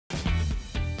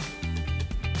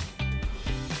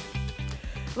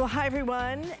Well, hi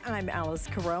everyone. I'm Alice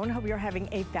Carone. Hope you're having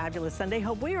a fabulous Sunday.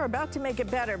 Hope we are about to make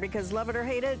it better because love it or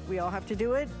hate it, we all have to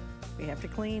do it. We have to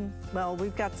clean. Well,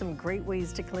 we've got some great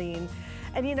ways to clean.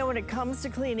 And you know, when it comes to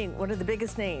cleaning, one of the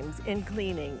biggest names in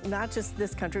cleaning, not just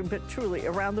this country, but truly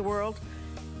around the world,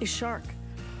 is Shark.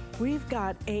 We've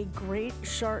got a great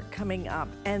Shark coming up,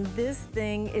 and this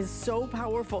thing is so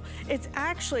powerful. It's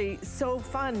actually so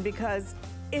fun because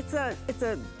it's a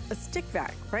stick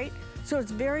vac, right? So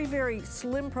it's very, very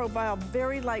slim profile,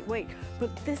 very lightweight, but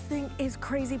this thing is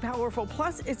crazy powerful.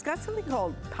 Plus, it's got something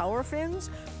called power fins,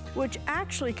 which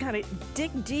actually kind of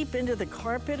dig deep into the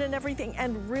carpet and everything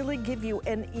and really give you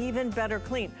an even better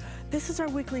clean. This is our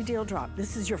weekly deal drop.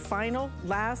 This is your final,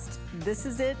 last, this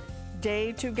is it,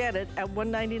 day to get it at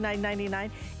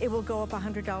 $199.99. It will go up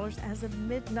 $100 as of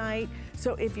midnight.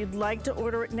 So if you'd like to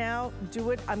order it now, do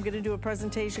it. I'm gonna do a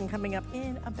presentation coming up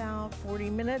in about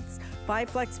 40 minutes. 5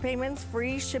 flex payments,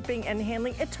 free shipping and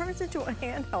handling. It turns into a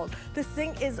handheld. This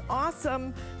thing is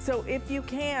awesome. So if you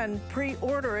can,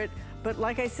 pre-order it. But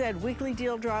like I said, weekly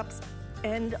deal drops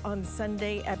end on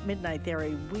Sunday at midnight. They're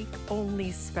a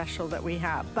week-only special that we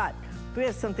have. But we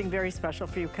have something very special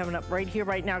for you coming up right here,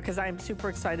 right now, because I'm super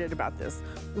excited about this.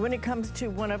 When it comes to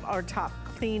one of our top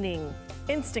cleaning,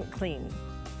 instant clean,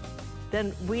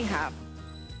 then we have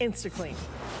InstaClean.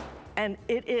 And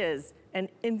it is an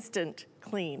instant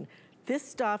clean. This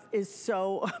stuff is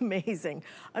so amazing.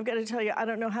 I've got to tell you, I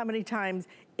don't know how many times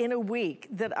in a week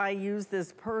that I use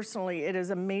this personally. It is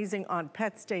amazing on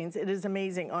pet stains. It is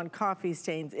amazing on coffee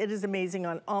stains. It is amazing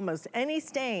on almost any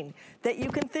stain that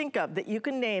you can think of, that you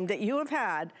can name, that you have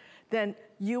had, then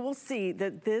you will see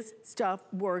that this stuff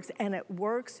works, and it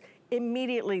works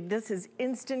immediately. This is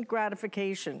instant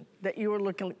gratification that you are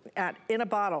looking at in a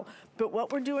bottle. But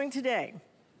what we're doing today,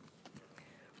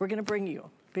 we're gonna bring you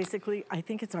basically, I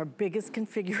think it's our biggest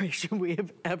configuration we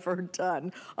have ever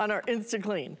done on our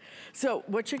InstaClean. So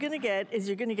what you're gonna get is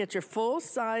you're gonna get your full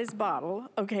size bottle,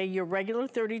 okay, your regular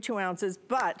 32 ounces,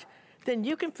 but then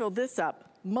you can fill this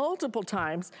up multiple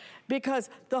times because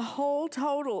the whole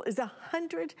total is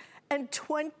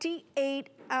 128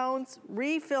 ounce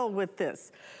refill with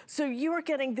this. So you are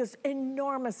getting this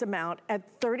enormous amount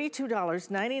at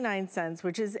 $32.99,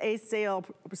 which is a sale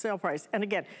price. And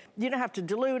again, you don't have to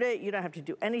dilute it, you don't have to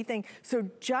do anything. So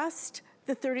just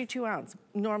the 32 ounce,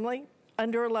 normally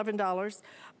under $11,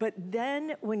 but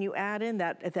then when you add in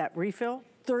that refill,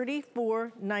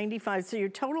 $34.95. So your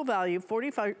total value,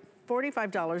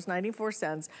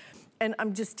 $45.94. And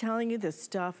I'm just telling you, this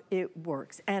stuff, it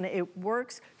works. And it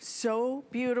works so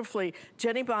beautifully.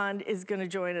 Jenny Bond is gonna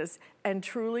join us, and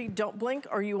truly, don't blink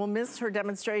or you will miss her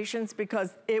demonstrations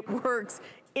because it works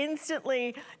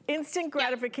instantly, instant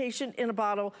gratification in a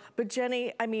bottle. But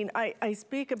Jenny, I mean, I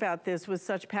speak about this with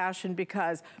such passion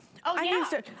because I used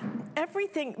to,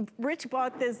 everything, Rich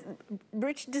bought this,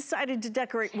 Rich decided to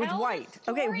decorate with white.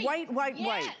 Okay, white,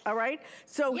 all right?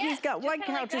 So he's got white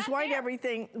couches, white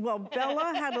everything. Well,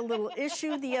 Bella had a little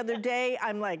issue the other day.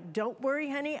 I'm like, don't worry,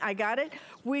 honey, I got it.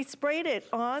 We sprayed it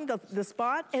on the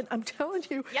spot, and I'm telling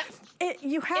you,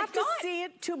 you have to see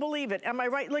it to believe it. Am I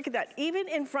right? Look at that, even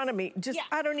in front of me, just,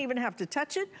 I don't even have to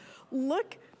touch it.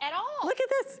 Look. At all. Look at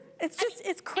this. It's just,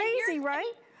 it's crazy,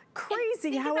 right?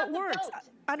 Crazy how it works.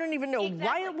 I don't even know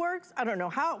why it works. I don't know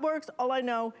how it works. All I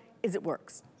know is it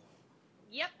works.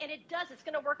 Yep, and it does. It's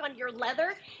going to work on your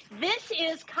leather. This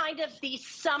is kind of the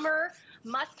summer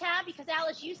must-have because,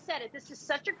 Alice, you said it. This is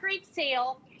such a great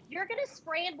sale. You're going to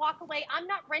spray and walk away. I'm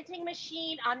not renting a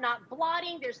machine. I'm not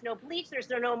blotting. There's no bleach. There's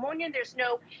no ammonia. There's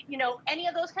no, you know, any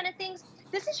of those kind of things.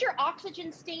 This is your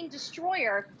oxygen stain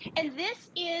destroyer, and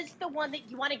this is the one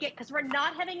that you want to get because we're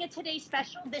not having a Today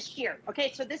Special this year.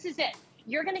 Okay, so this is it.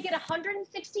 You're going to get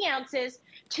 160 ounces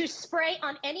to spray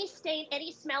on any stain,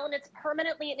 any smell, and it's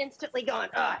permanently and instantly gone.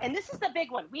 And this is the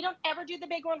big one. We don't ever do the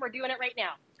big one. We're doing it right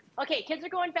now. Okay, kids are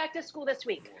going back to school this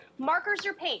week. Markers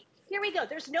or paint. Here we go.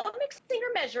 There's no mixing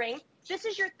or measuring. This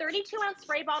is your 32-ounce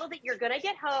spray bottle that you're going to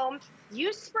get home.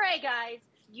 You spray, guys.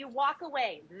 You walk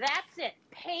away. That's it.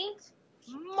 Paint,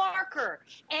 marker,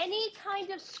 any kind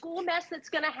of school mess that's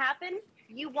going to happen,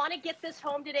 you want to get this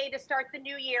home today to start the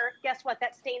new year. Guess what?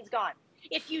 That stain's gone.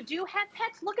 If you do have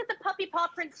pets, look at the puppy paw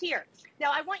prints here.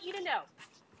 Now, I want you to know,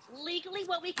 legally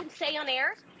what we can say on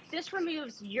air, this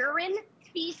removes urine,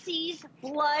 feces,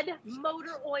 blood,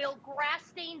 motor oil, grass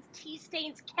stains, tea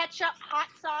stains, ketchup, hot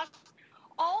sauce,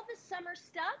 all the summer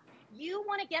stuff. You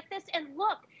want to get this, and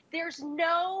look, there's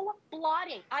no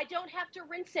blotting. I don't have to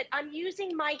rinse it. I'm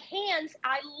using my hands.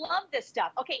 I love this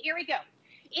stuff. Okay, here we go.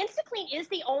 InstaClean is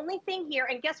the only thing here,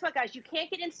 and guess what, guys? You can't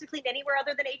get InstaClean anywhere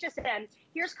other than HSN.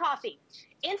 Here's coffee.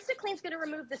 InstaClean's going to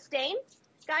remove the stain.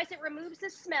 Guys, it removes the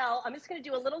smell. I'm just going to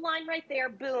do a little line right there.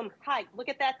 Boom. Hi, look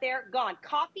at that there. Gone.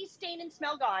 Coffee stain and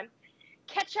smell gone.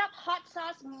 Ketchup, hot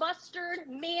sauce, mustard,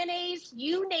 mayonnaise,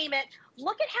 you name it.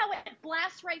 Look at how it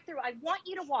blasts right through. I want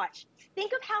you to watch.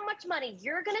 Think of how much money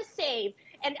you're going to save.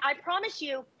 And I promise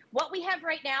you, what we have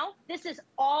right now, this is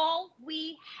all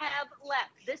we have left.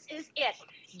 This is it.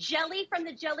 Jelly from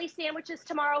the jelly sandwiches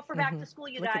tomorrow for back to school,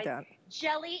 you Look guys. at that.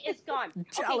 Jelly is gone.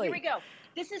 Jelly. Okay, here we go.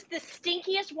 This is the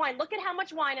stinkiest wine. Look at how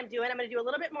much wine I'm doing. I'm going to do a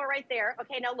little bit more right there.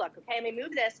 Okay, now look. Okay, let me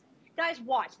move this. Guys,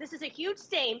 watch. This is a huge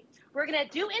stain. We're going to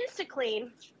do InstaClean.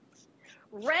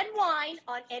 Red wine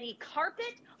on any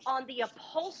carpet, on the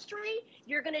upholstery.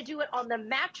 You're going to do it on the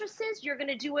mattresses. You're going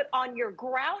to do it on your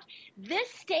grout. This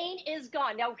stain is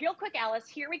gone. Now, real quick, Alice,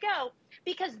 here we go.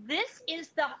 Because this is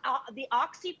the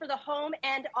Oxy for the home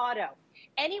and auto.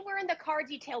 Anywhere in the car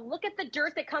detail, look at the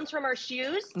dirt that comes from our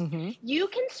shoes. You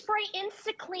can spray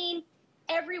InstaClean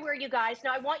everywhere, you guys.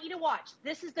 Now, I want you to watch.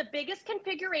 This is the biggest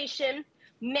configuration.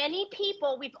 Many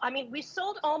people, we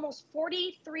sold almost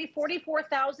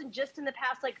 44,000 just in the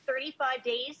past like 35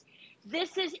 days.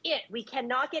 This is it. We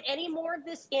cannot get any more of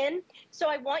this in. So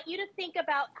I want you to think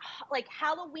about like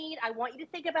Halloween. I want you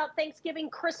to think about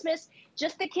Thanksgiving, Christmas,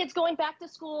 just the kids going back to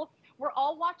school. We're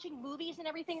all watching movies and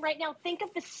everything right now. Think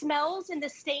of the smells and the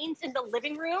stains in the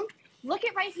living room. Look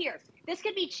at right here. This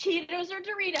could be Cheetos or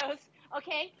Doritos,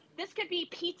 okay? This could be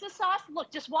pizza sauce. Look,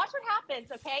 just watch what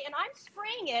happens, okay? And I'm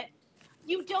spraying it.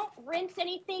 You don't rinse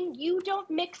anything. You don't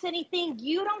mix anything.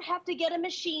 You don't have to get a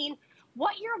machine.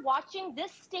 What you're watching,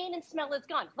 this stain and smell is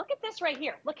gone. Look at this right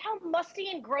here. Look how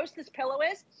musty and gross this pillow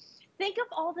is. Think of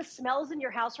all the smells in your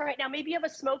house right now. Maybe you have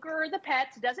a smoker or the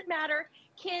pets. It doesn't matter.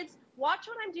 Kids, watch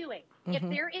what I'm doing. If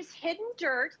there is hidden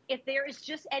dirt, if there is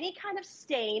just any kind of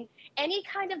stain, any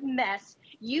kind of mess,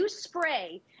 you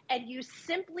spray and you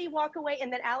simply walk away.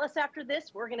 And then Alice, after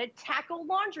this, we're going to tackle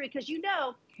laundry because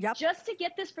just to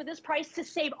get this for this price to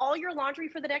save all your laundry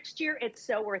for the next year, it's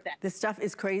so worth it. This stuff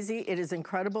is crazy. It is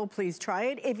incredible. Please try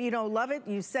it. If you don't love it,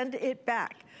 you send it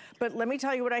back. But let me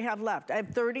tell you what I have left. I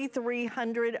have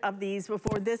 3,300 of these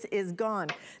before this is gone.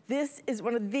 This is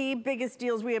one of the biggest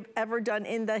deals we have ever done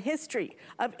in the history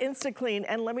of InstaClean.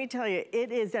 And let me tell you,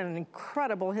 it is an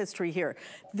incredible history here.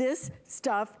 This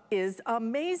stuff is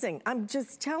amazing. I'm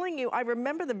just telling you, I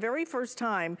remember the very first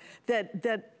time that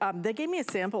they gave me a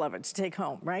sample of it to take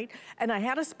home, right? And I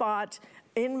had a spot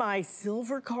in my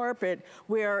silver carpet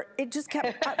where it just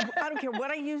kept, I don't care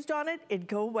what I used on it, it'd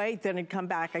go away, then it'd come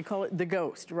back. I call it the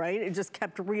ghost, right? It just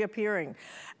kept reappearing.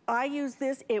 I used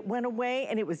this, it went away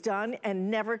and it was done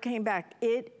and never came back.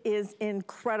 It is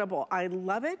incredible. I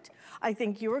love it. I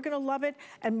think you're gonna love it.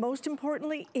 And most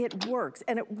importantly, it works.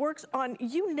 And it works on,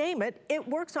 you name it, it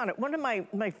works on it. One of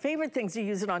my favorite things to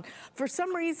use it on, for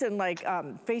some reason, like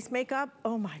face makeup,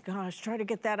 oh my gosh, try to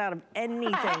get that out of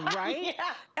anything, right?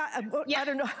 I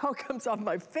don't know how it comes off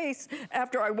my face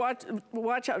after I watch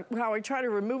how I try to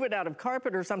remove it out of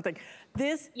carpet or something.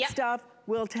 This stuff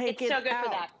will take it out. It's so good for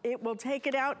that. It will take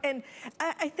it out. And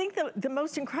I think the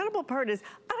most incredible part is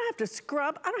I don't have to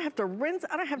scrub, I don't have to rinse,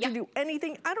 I don't have to do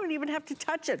anything. I don't even have to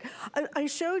touch it. I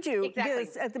showed you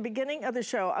this at the beginning of the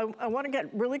show. I want to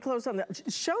get really close on that.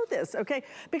 Show this, okay?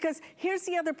 Because here's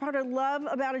the other part I love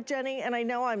about it, Jenny, and I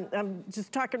know I'm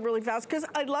just talking really fast because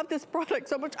I love this product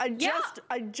so much. I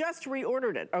just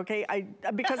reordered it, okay?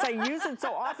 Because I use it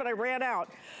so often, I ran out.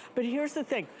 But here's the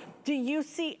thing. Do you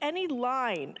see any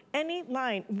line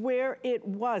where it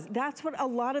was? That's what a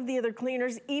lot of the other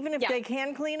cleaners, even if they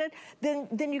can clean it,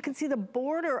 then you can see the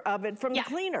border of it from the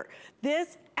cleaner.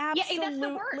 This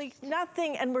absolutely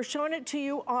nothing, and we're showing it to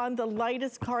you on the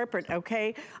lightest carpet,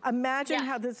 okay? Imagine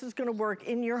how this is gonna work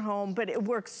in your home, but it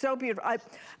works so beautiful.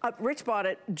 Rich bought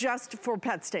it just for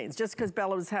pet stains, just because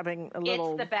Bella was having a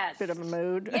little bit of a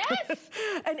mood. Yes!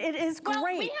 And it is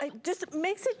great. It just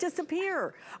makes it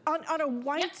disappear. On a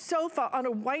white sofa, on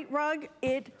a white rug,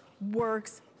 it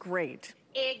works great.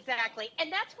 Exactly.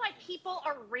 And that's why people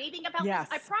are raving about this.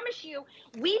 I promise you,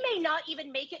 we may not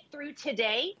even make it through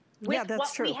today with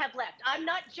what we have left. I'm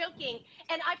not joking.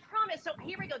 And I promise, so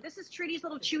here we go. This is Trudy's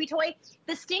little chewy toy.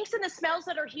 The stinks and the smells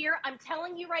that are here, I'm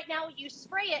telling you right now, you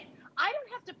spray it. I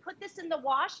don't have to put this in the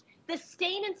wash. The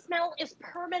stain and smell is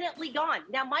permanently gone.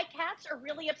 Now, my cats are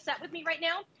really upset with me right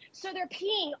now, so they're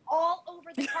peeing all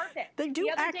over the carpet. They do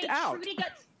act out. Trudy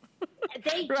got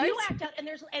They do act out,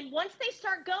 and once they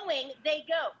start going, they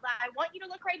go. I want you to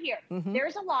look right here.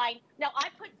 There's a line. Now, I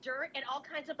put dirt and all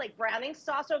kinds of like browning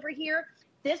sauce over here.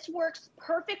 This works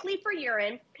perfectly for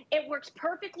urine. It works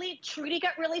perfectly. Trudy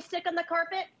got really sick on the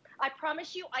carpet. I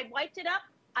promise you, I wiped it up.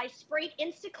 I sprayed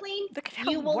InstaClean. Look at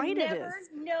how white it is. You will never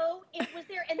know it was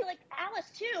there. And like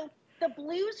Alice too, The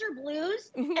blues are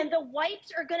blues, and the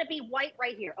whites are going to be white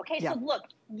right here. Okay, so look,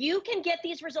 you can get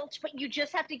these results, but you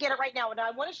just have to get it right now. And I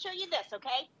want to show you this,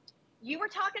 okay? You were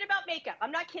talking about makeup.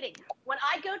 I'm not kidding. When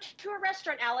I go to a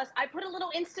restaurant, Alice, I put a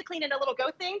little InstaClean in a little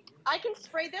go thing. I can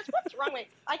spray this. Whoops, wrong way.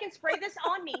 I can spray this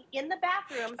on me in the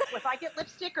bathroom if I get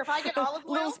lipstick or if I get olive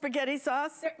oil. Little spaghetti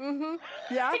sauce.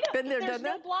 Yeah, been there, done that. There's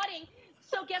no blotting.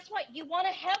 So guess what? You want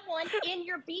to have one in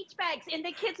your beach bags, in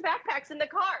the kids' backpacks in the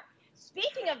car.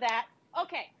 Speaking of that,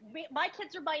 okay, my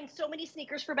kids are buying so many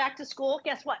sneakers for back to school.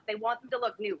 Guess what? They want them to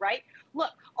look new, right?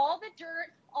 Look, all the dirt,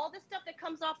 all the stuff that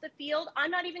comes off the field, I'm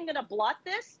not even going to blot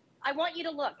this. I want you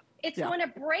to look. It's going to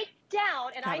break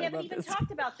down, and I haven't even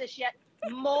talked about this yet.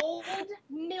 Mold,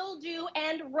 mildew,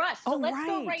 and rust. So let's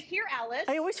go right here, Alice.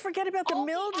 I always forget about the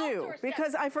mildew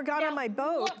because I forgot on my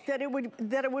boat that it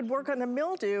would work on the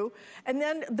mildew. And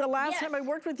then the last time I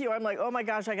worked with you, I'm like, oh my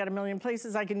gosh, I got a million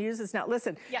places I can use this now.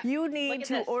 Listen, you need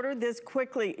to order this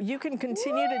quickly. You can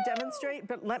continue to demonstrate,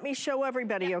 but let me show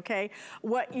everybody, okay,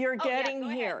 what you're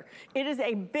getting here. It is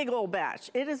a big old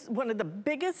batch. It is one of the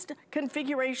biggest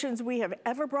configurations we have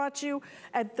ever brought you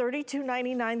at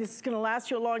 $32.99. This is going to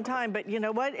last you a long time, but you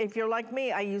know what? If you're like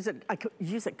me, I use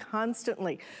it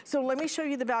constantly. So let me show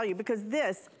you the value, because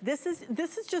this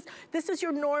is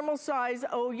your normal size.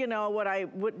 Oh, you know what I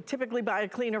would typically buy a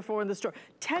cleaner for in the store.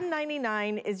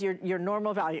 $10.99 is your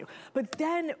normal value. But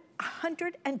then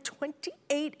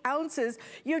 128 ounces,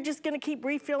 you're just gonna keep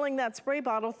refilling that spray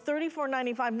bottle.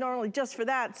 $34.95 normally just for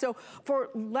that. So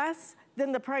for less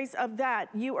than the price of that,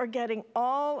 you are getting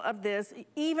all of this,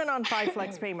 even on 5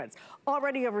 flex payments.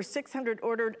 Already over 600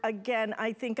 ordered. Again,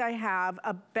 I think I have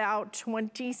about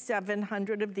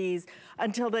 2,700 of these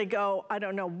until they go. I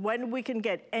don't know when we can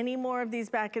get any more of these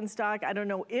back in stock. I don't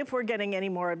know if we're getting any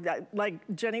more of that. Like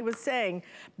Jenny was saying,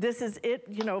 this is it,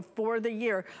 you know, for the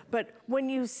year. But when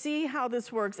you see how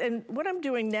this works, and what I'm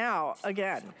doing now,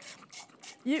 again,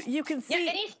 you can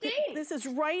see this is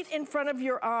right in front of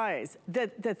your eyes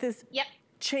that this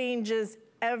changes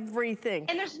everything.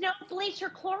 And there's no bleach or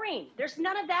chlorine. There's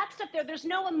none of that stuff there. There's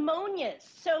no ammonias.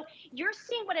 So you're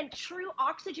seeing what a true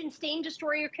oxygen stain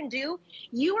destroyer can do.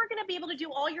 You are going to be able to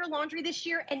do all your laundry this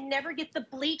year and never get the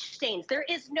bleach stains. There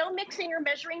is no mixing or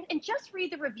measuring. And just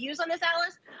read the reviews on this,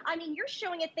 Alice. I mean, you're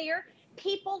showing it there.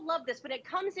 People love this. When it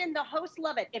comes in, the hosts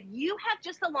love it. If you have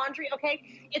just the laundry, okay,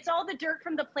 it's all the dirt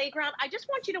from the playground. I just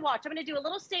want you to watch. I'm going to do a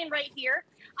little stain right here.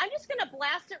 I'm just going to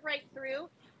blast it right through.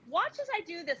 Watch as I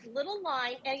do this little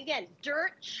line. And again,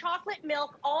 dirt, chocolate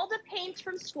milk, all the paints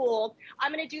from school.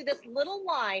 I'm going to do this little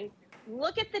line.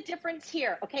 Look at the difference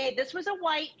here. Okay, this was a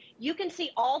white. You can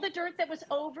see all the dirt that was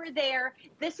over there.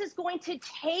 This is going to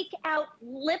take out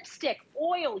lipstick,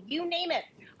 oil, you name it.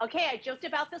 Okay, I joked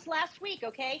about this last week,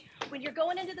 okay? When you're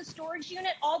going into the storage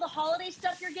unit, all the holiday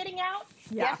stuff you're getting out,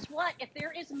 guess what? If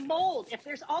there is mold, if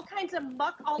there's all kinds of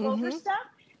muck all over stuff,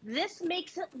 this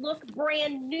makes it look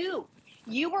brand new.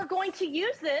 You are going to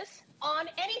use this on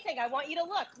anything. I want you to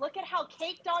look. Look at how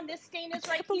caked on this stain is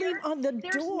right here. On the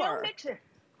There's no mixer.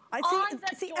 I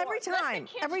see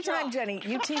every time, Jenny,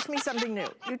 you teach me something new.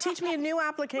 You teach me a new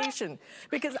application,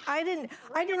 because I didn't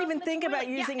even think about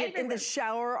using it in the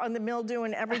shower on the mildew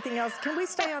and everything else. Can we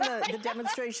stay on the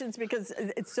demonstrations, because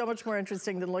it's so much more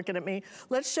interesting than looking at me.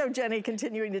 Let's show Jenny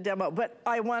continuing to demo. But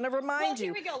I want to remind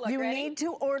you, you need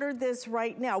to order this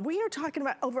right now. We are talking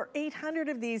about over 800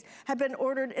 of these have been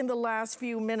ordered in the last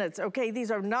few minutes. Okay,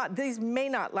 these may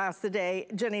not last the day.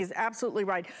 Jenny is absolutely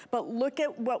right. But look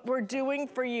at what we're doing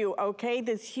for you. Okay,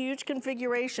 this huge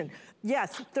configuration.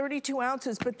 Yes, 32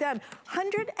 ounces, but then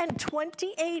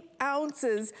 128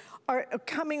 ounces are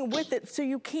coming with it, so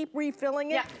you keep refilling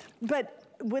it. But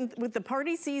with the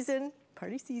party season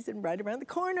right around the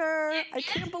corner. I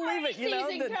can't believe it, you know,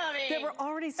 that we're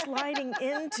already sliding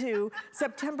into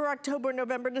September, October,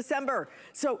 November, December.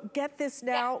 So get this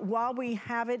now while we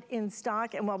have it in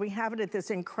stock and while we have it at this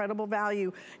incredible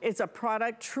value. It's a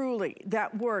product truly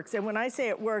that works. And when I say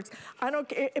it works, I don't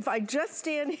care if I just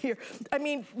stand here. I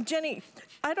mean, Jenny,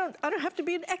 I don't have to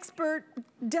be an expert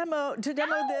to demo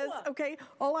this, okay?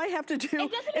 All I have to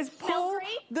do is pull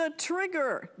the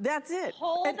trigger. That's it.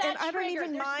 And I don't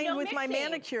even mind with my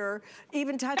manicure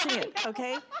even touching it,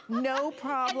 okay? No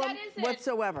problem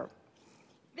whatsoever.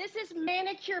 This is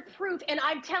manicure proof, and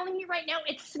I'm telling you right now,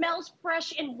 it smells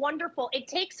fresh and wonderful. It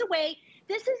takes away,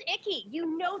 this is icky.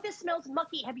 You know this smells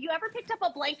mucky. Have you ever picked up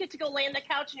a blanket to go lay on the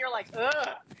couch and you're like, ugh,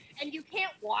 and you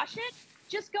can't wash it?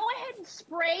 Just go ahead and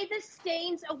spray the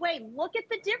stains away. Look at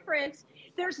the difference.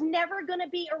 There's never gonna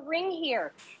be a ring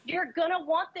here. You're gonna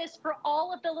want this for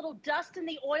all of the little dust and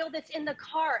the oil that's in the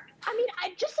car. I mean,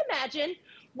 I just imagine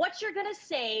what you're going to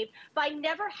save by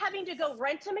never having to go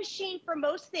rent a machine for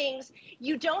most things.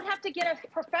 You don't have to get a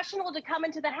professional to come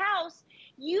into the house.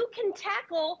 You can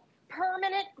tackle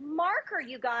permanent marker,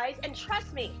 you guys, and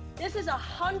trust me, this is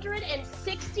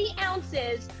 160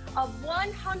 ounces of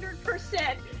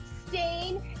 100%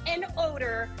 stain and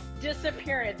odor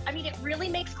disappearance. I mean, it really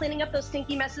makes cleaning up those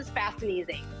stinky messes fast and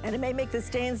easy. And it may make the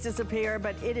stains disappear,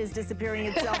 but it is disappearing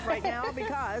itself right now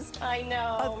because I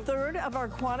know. a third of our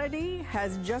quantity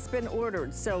has just been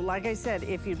ordered. So like I said,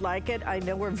 if you'd like it, I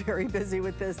know we're very busy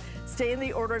with this. Stay in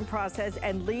the ordering process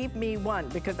and leave me one,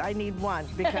 because I need one,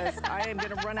 because I am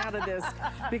gonna run out of this,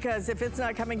 because if it's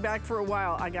not coming back for a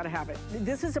while, I gotta have it.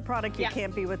 This is a product you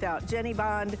can't be without. Jenny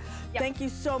Bond, thank you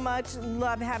so much.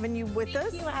 Love having you with us.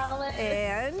 Thank you, Alice.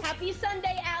 And happy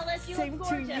Sunday, Alice. You same look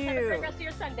gorgeous. to you. Have a great rest of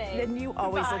your Sunday. And you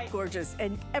always look gorgeous,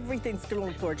 and everything's gonna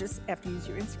look gorgeous after you use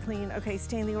your InstaClean. Okay,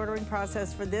 stay in the ordering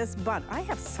process for this, but I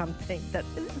have something that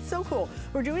is so cool.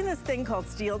 We're doing this thing called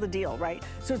Steal the Deal, right?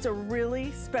 So it's a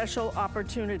really special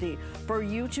opportunity for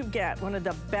you to get one of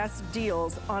the best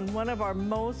deals on one of our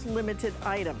most limited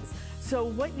items. So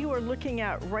what you are looking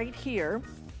at right here,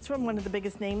 it's from one of the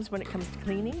biggest names when it comes to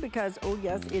cleaning, because, oh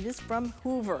yes, it is from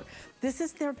Hoover. This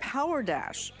is their Power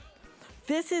Dash.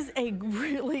 This is a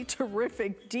really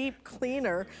terrific deep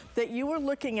cleaner that you are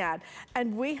looking at,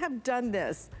 and we have done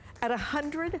this at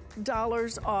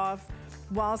 $100 off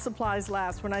while supplies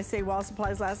last. When I say while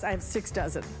supplies last, I have 6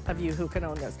 dozen of you who can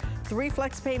own this. 3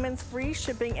 flex payments, free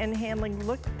shipping and handling.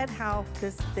 Look at how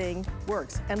this thing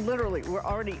works. And literally, we're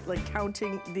already like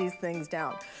counting these things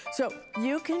down. So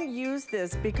you can use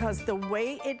this because the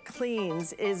way it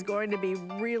cleans is going to be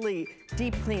really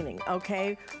deep cleaning,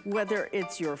 okay? Whether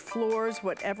it's your floors,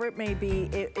 whatever it may be,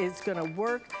 it is gonna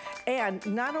work. And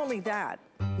not only that,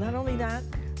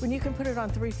 when you can put it on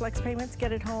 3 flex payments,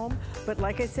 get it home. But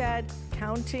like I said,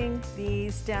 counting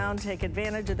these down, take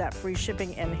advantage of that free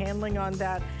shipping and handling on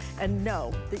that, and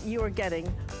know that you are getting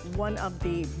one of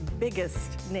the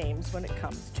biggest names when it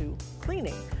comes to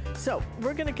cleaning. So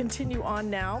we're gonna continue on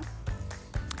now,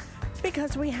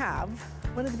 because we have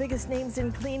one of the biggest names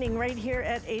in cleaning right here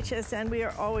at HSN. We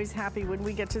are always happy when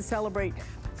we get to celebrate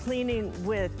cleaning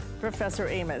with Professor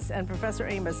Amos, and Professor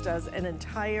Amos does an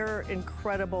entire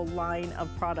incredible line of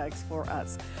products for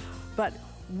us. But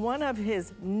one of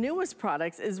his newest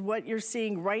products is what you're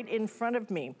seeing right in front of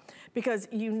me, because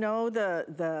you know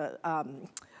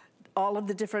all of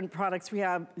the different products we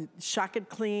have. Shock It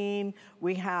Clean,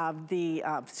 we have the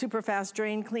super fast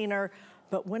drain cleaner.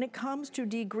 But when it comes to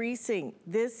degreasing,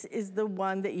 this is the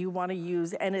one that you wanna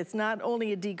use, and it's not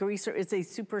only a degreaser, it's a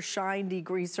super shine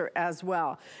degreaser as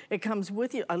well. It comes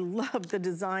with you. I love the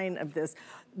design of this.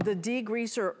 The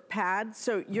degreaser pad,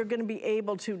 so you're gonna be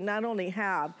able to not only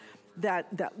have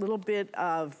that little bit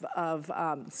of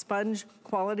sponge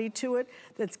quality to it,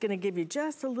 that's gonna give you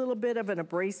just a little bit of an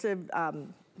abrasive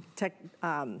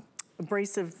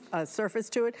surface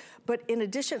to it. But in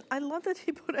addition, I love that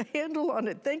he put a handle on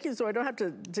it. Thank you, so I don't have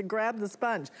to grab the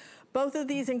sponge. Both of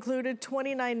these included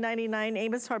 $29.99.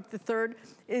 Amos Harp III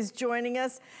is joining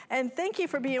us. And thank you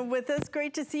for being with us.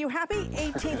 Great to see you. Happy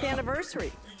 18th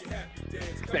anniversary.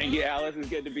 Thank you, Alice. It's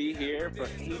good to be here for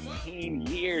 18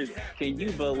 years. Can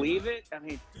you believe it? I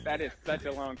mean, that is such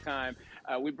a long time.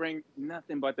 We bring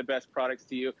nothing but the best products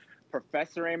to you.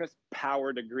 Professor Amos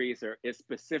Power Degreaser is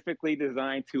specifically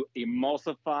designed to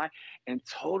emulsify and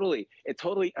it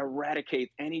totally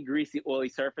eradicates any greasy, oily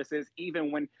surfaces,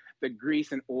 even when the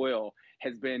grease and oil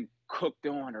has been cooked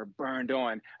on or burned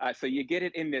on. So you get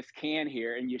it in this can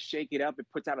here and you shake it up. It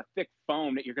puts out a thick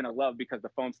foam that you're gonna love because the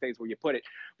foam stays where you put it.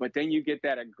 But then you get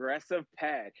that aggressive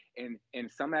pad. And in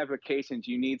some applications,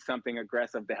 you need something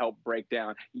aggressive to help break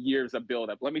down years of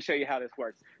buildup. Let me show you how this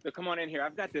works. So come on in here.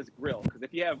 I've got this grill, because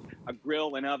if you have a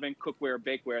grill, an oven, cookware,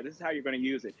 bakeware, this is how you're gonna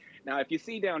use it. Now, if you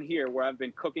see down here where I've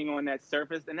been cooking on that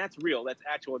surface, then that's real, that's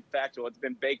actual and factual. It's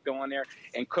been baked on there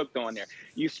and cooked on there.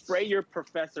 You spray your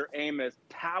Professor Amos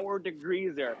Power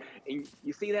Degreaser, and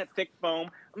you see that thick foam?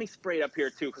 Let me spray it up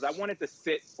here too, because I want it to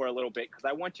sit for a little bit, because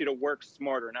I want you to work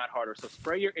smarter, not harder. So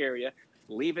spray your area,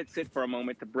 leave it sit for a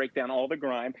moment to break down all the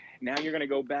grime. Now you're gonna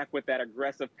go back with that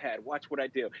aggressive pad. Watch what I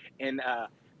do. And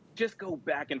just go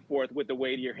back and forth with the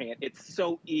weight of your hand. It's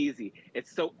so easy.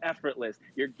 It's so effortless.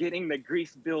 You're getting the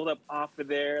grease buildup off of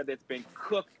there that's been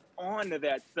cooked onto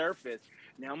that surface.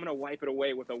 Now I'm gonna wipe it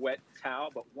away with a wet towel,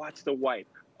 but watch the wipe.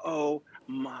 Oh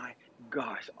my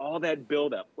gosh, all that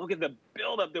buildup. Look at the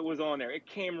buildup that was on there. It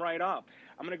came right off.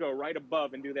 I'm gonna go right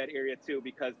above and do that area too,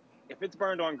 because if it's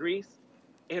burned on grease,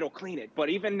 it'll clean it. But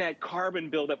even that carbon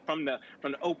buildup from the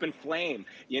open flame,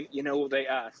 you know, the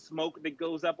smoke that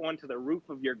goes up onto the roof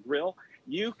of your grill,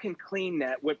 you can clean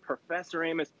that with Professor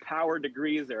Amos Power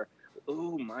Degreaser.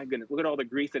 Oh my goodness, look at all the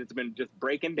grease that it's been just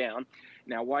breaking down.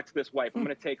 Now watch this wipe. I'm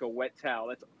gonna take a wet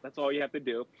towel. That's all you have to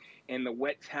do. And the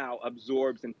wet towel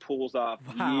absorbs and pulls off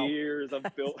years of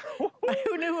built.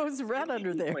 Who knew it was red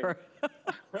under there?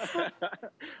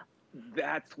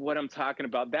 That's what I'm talking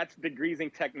about. That's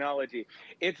degreasing technology.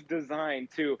 It's designed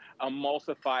to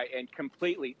emulsify and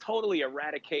completely, totally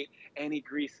eradicate any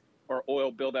grease or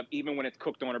oil buildup, even when it's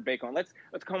cooked on or baked on. Let's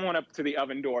come on up to the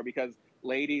oven door, because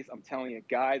ladies, I'm telling you,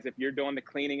 guys, if you're doing the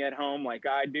cleaning at home like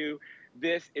I do,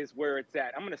 this is where it's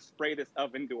at. I'm going to spray this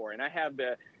oven door, and I have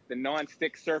the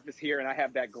non-stick surface here, and I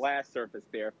have that glass surface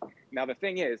there. Now, the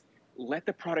thing is, let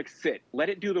the product sit. Let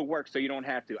it do the work so you don't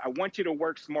have to. I want you to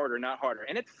work smarter, not harder.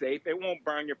 And it's safe. It won't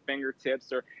burn your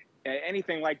fingertips or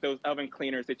anything like those oven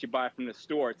cleaners that you buy from the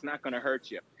store. It's not going to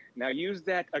hurt you. Now, use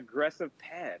that aggressive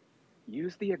pad.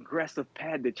 Use the aggressive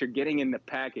pad that you're getting in the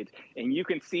package, and you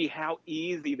can see how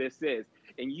easy this is.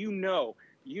 And you know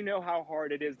how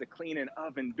hard it is to clean an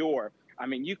oven door. I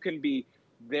mean, you can be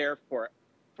there for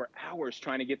hours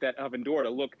trying to get that oven door to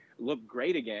look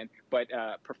great again. But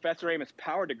Professor Amos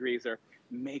Power Degreaser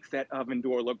makes that oven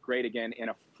door look great again in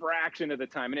a fraction of the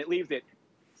time, and it leaves it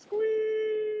squeaky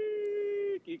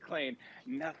clean,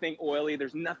 nothing oily.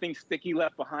 There's nothing sticky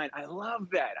left behind. I love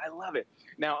that. I love it.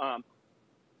 Now,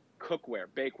 cookware,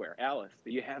 bakeware. Alice,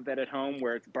 do you have that at home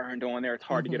where it's burned on there? It's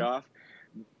hard to get off.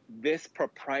 This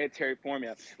proprietary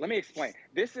formula. Let me explain.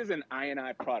 This is an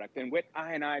I&I product, and what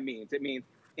I&I means, it means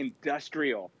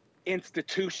industrial,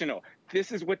 institutional.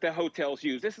 This is what the hotels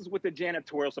use. This is what the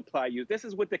janitorial supply use. This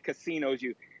is what the casinos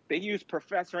use. They use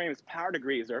Professor Amos Power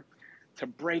Degreaser to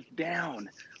break down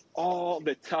all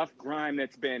the tough grime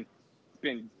that's been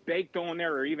baked on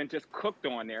there or even just cooked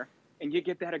on there, and you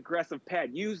get that aggressive pad.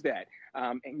 Use that,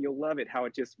 and you'll love it how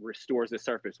it just restores the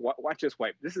surface. Watch this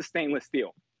wipe. This is stainless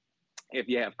steel. If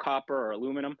you have copper or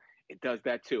aluminum, it does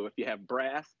that too. If you have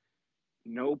brass,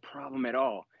 no problem at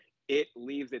all. It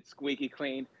leaves it squeaky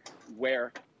clean,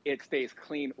 where it stays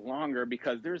clean longer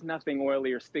because there's nothing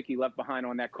oily or sticky left behind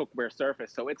on that cookware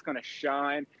surface. So it's going to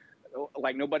shine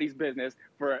like nobody's business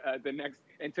for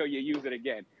until you use it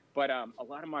again. But a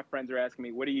lot of my friends are asking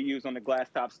me, what do you use on the glass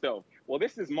top stove? Well,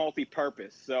 this is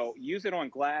multi-purpose. So use it on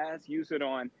glass, use it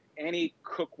on any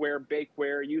cookware,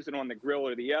 bakeware, use it on the grill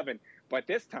or the oven. But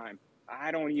this time,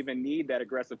 I don't even need that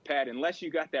aggressive pad unless you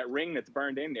got that ring that's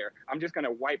burned in there. I'm just going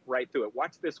to wipe right through it.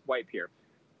 Watch this wipe here.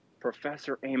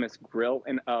 Professor Amos Grill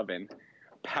and Oven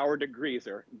Power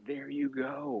Degreaser. There you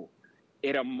go.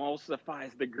 It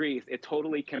emulsifies the grease. It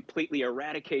totally, completely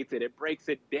eradicates it. It breaks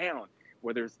it down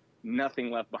where there's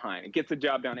nothing left behind. It gets the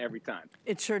job done every time.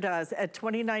 It sure does. At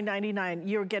 $29.99,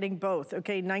 you're getting both,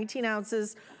 okay? 19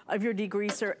 ounces of your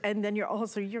degreaser, and then you're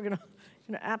gonna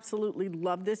absolutely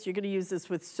love this. You're gonna use this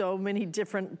with so many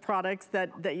different products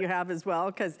that you have as well,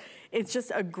 because it's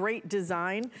just a great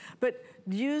design. But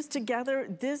used together,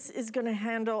 this is gonna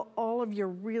handle all of your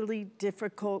really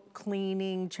difficult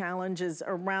cleaning challenges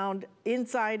around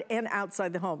inside and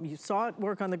outside the home. You saw it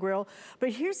work on the grill. But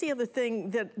here's the other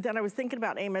thing that I was thinking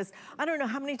about, Amos. I don't know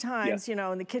how many times, you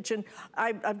know, in the kitchen,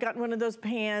 I've gotten one of those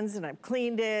pans and I've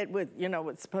cleaned it with, you know,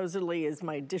 what supposedly is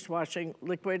my dishwashing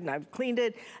liquid, and I've cleaned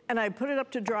it and I put it up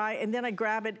to dry, and then I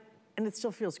grab it and it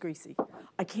still feels greasy.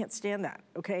 I can't stand that,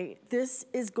 okay? This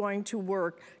is going to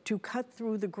work to cut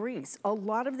through the grease. A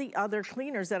lot of the other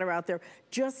cleaners that are out there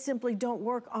just simply don't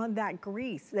work on that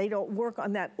grease. They don't work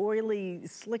on that oily,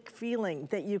 slick feeling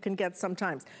that you can get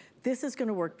sometimes. This is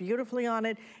gonna work beautifully on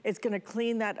it. It's gonna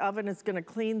clean that oven, it's gonna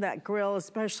clean that grill,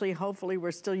 especially, hopefully,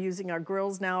 we're still using our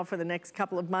grills now for the next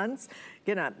couple of months.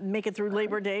 Gonna make it through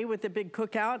Labor Day with the big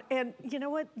cookout. And you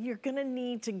know what? You're gonna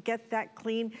need to get that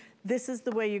clean. This is the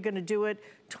way you're gonna do it.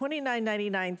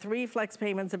 $29.99, 3 flex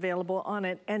payments available on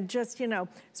it. And just, you know,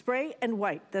 spray and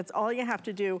wipe. That's all you have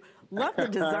to do. Love the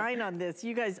design on this.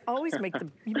 You guys always make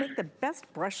the best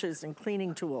brushes and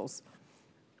cleaning tools.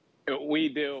 We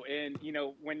do. And, you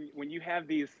know, when you have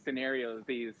these scenarios,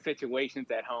 these situations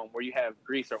at home where you have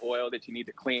grease or oil that you need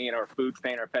to clean, or food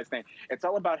stain or pet stain, it's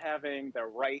all about having the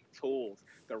right tools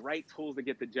to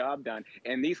get the job done.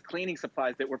 And these cleaning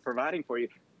supplies that we're providing for you,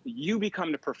 you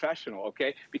become the professional,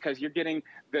 okay? Because you're getting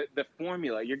the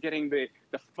formula, you're getting the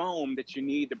foam that you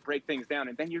need to break things down,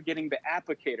 and then you're getting the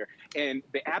applicator. And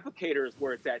the applicator is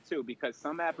where it's at too, because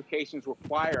some applications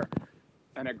require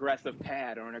an aggressive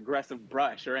pad or an aggressive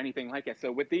brush or anything like that.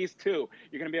 So with these two,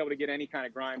 you're gonna be able to get any kind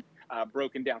of grime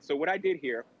broken down. So what I did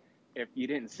here, if you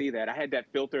didn't see that, I had that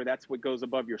filter. That's what goes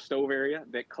above your stove area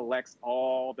that collects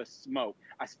all the smoke.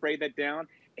 I sprayed that down,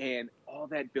 and all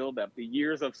that buildup, the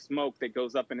years of smoke that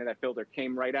goes up into that filter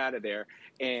came right out of there,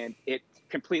 and it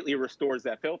completely restores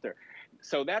that filter.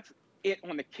 So that's it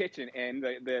on the kitchen and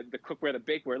the cookware, the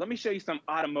bakeware. Let me show you some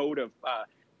automotive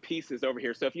pieces over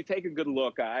here. So if you take a good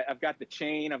look, I've got the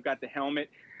chain, I've got the helmet.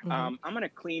 I'm going to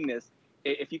clean this.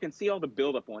 If you can see all the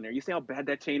buildup on there, you see how bad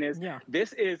that chain is? Yeah.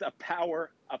 This is a power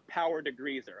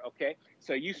degreaser, okay?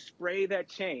 So you spray that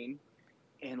chain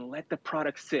and let the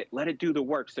product sit. Let it do the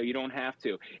work so you don't have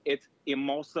to. It's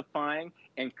emulsifying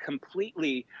and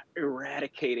completely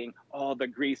eradicating all the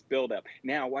grease buildup.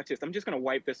 Now, watch this. I'm just going to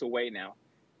wipe this away now.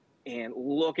 And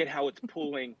look at how it's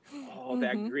pulling all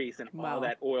that grease and all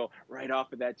that oil right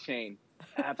off of that chain.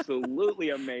 Absolutely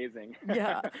amazing.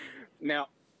 Yeah. Now,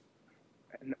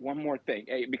 one more thing,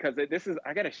 because this is,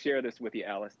 I got to share this with you,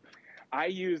 Alice. I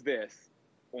use this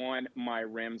on my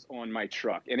rims on my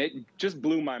truck, and it just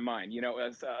blew my mind. You know,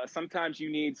 as sometimes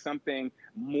you need something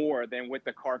more than what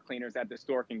the car cleaners at the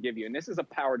store can give you, and this is a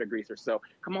power degreaser. So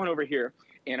come on over here,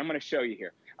 and I'm going to show you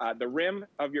here. The rim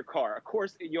of your car, of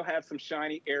course, you'll have some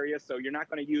shiny areas, so you're not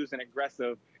going to use that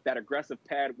aggressive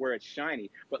pad where it's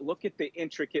shiny. But look at the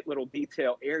intricate little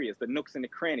detail areas, the nooks and the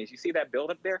crannies. You see that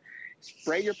buildup there?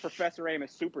 Spray your Professor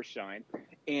Amos Super Shine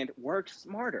and work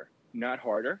smarter, not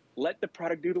harder. Let the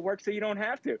product do the work so you don't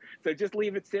have to. So just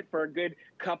leave it sit for a good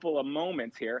couple of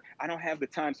moments here. I don't have the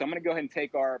time, so I'm going to go ahead and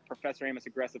take our Professor Amos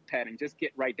aggressive pad and just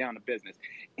get right down to business.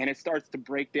 And it starts to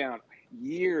break down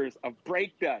years of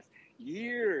brake dust,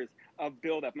 years of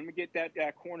buildup. Let me get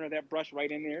that corner of that brush right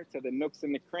in there to the nooks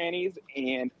and the crannies,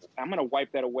 and I'm going to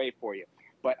wipe that away for you.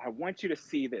 But I want you to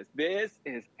see this. This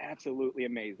is absolutely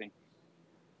amazing.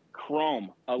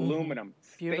 Chrome, aluminum,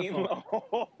 stainless.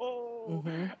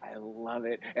 I love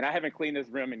it. And I haven't cleaned this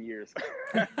rim in years.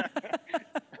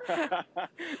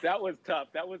 That was tough.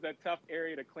 That was a tough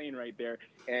area to clean right there.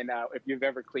 And if you've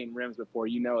ever cleaned rims before,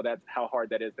 you know that's how hard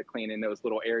that is to clean in those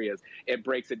little areas. It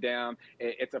breaks it down.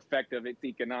 It's effective. It's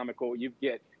economical. You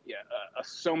get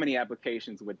so many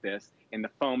applications with this, and the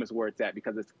foam is where it's at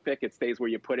because it's thick. It stays where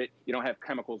you put it. You don't have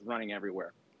chemicals running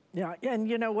everywhere. Yeah, and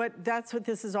you know what? That's what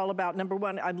this is all about. Number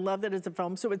one, I love that it's a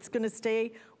foam, so it's gonna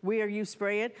stay where you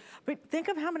spray it. But think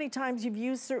of how many times you've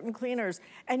used certain cleaners,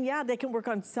 and yeah, they can work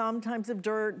on some types of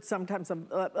dirt, sometimes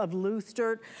of loose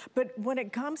dirt, but when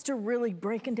it comes to really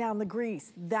breaking down the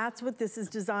grease, that's what this is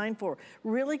designed for.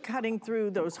 Really cutting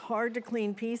through those hard to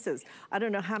clean pieces. I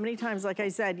don't know how many times, like I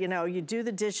said, you know, you do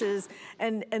the dishes,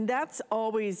 and that's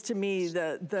always, to me,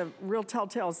 the real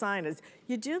telltale sign is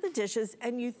you do the dishes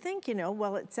and you think, you know,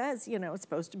 well, it says, you know, it's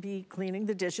supposed to be cleaning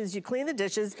the dishes. You clean the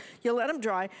dishes, you let them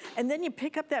dry, and then you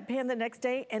pick up that pan the next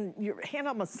day and your hand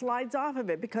almost slides off of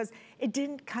it because it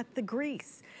didn't cut the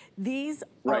grease. This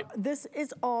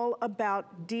is all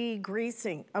about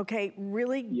degreasing, okay?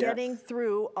 Really getting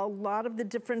through a lot of the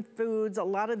different foods, a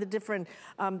lot of the different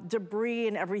debris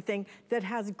and everything that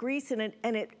has grease in it,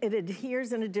 and it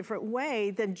adheres in a different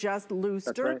way than just loose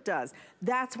dirt does.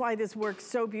 That's why this works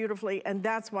so beautifully, and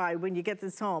that's why when you get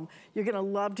this home, you're gonna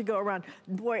love to go around.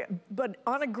 Boy, but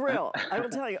on a grill, I will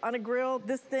tell you, on a grill,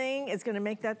 this thing is gonna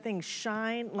make that thing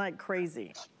shine like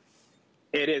crazy.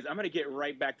 It is. I'm going to get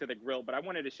right back to the grill, but I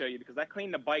wanted to show you because I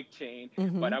cleaned the bike chain,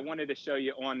 but I wanted to show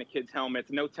you on the kids'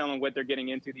 helmets. No telling what they're getting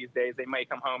into these days. They might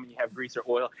come home and you have grease or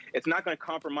oil. It's not going to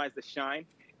compromise the shine,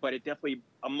 but it definitely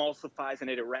emulsifies and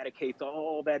it eradicates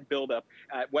all that buildup,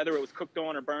 whether it was cooked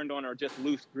on or burned on or just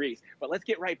loose grease. But let's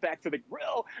get right back to the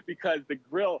grill because the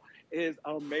grill is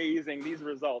amazing, these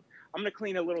results. I'm going to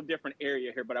clean a little different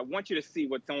area here, but I want you to see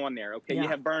what's on there, okay? You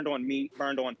have burned on meat,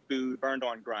 burned on food, burned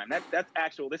on grime. That's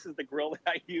actual. This is the grill that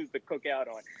I use to cook out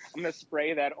on. I'm going to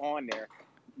spray that on there.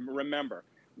 Remember,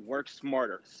 work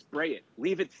smarter. Spray it.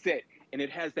 Leave it sit. And it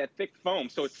has that thick foam,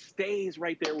 so it stays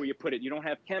right there where you put it. You don't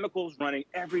have chemicals running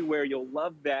everywhere. You'll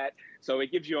love that. So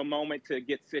it gives you a moment to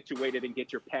get situated and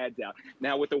get your pads out.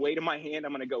 Now, with the weight of my hand,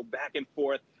 I'm going to go back and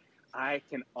forth. I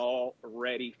can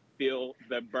already feel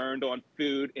the burned on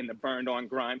food and the burned on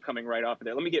grime coming right off of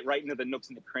there. Let me get right into the nooks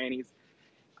and the crannies.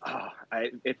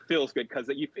 It feels good because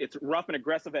it's rough and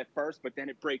aggressive at first, but then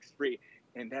it breaks free.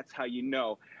 And that's how you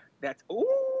know that's,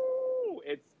 ooh,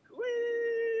 it's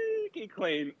squeaky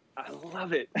clean. I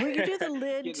love it. Will you do the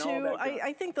lid too?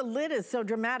 I think the lid is so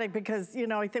dramatic because, you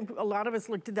know, I think a lot of us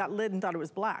looked at that lid and thought it was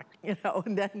black, you know,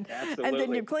 and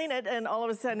then you clean it and all of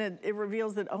a sudden it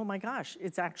reveals that, oh my gosh,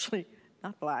 it's actually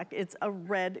not black, it's a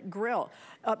red grill.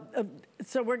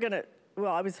 So we're gonna,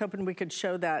 well, I was hoping we could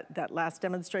show that last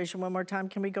demonstration one more time.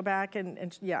 Can we go back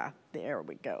and yeah, there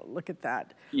we go. Look at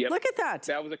that. Look at that.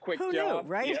 That was a quick job. Who knew,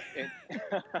 right?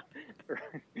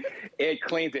 It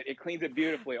cleans it. It cleans it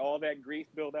beautifully. All that grease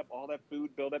buildup, all that food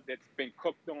buildup that's been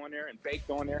cooked on there and baked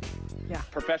on there. Yeah.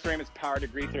 Professor Amos Power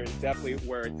Degreaser is definitely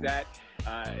where it's at.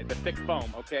 The thick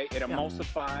foam, okay? It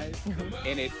emulsifies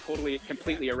and it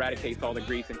completely eradicates all the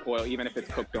grease and foil, even if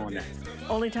it's cooked on there.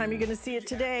 Only time you're going to see it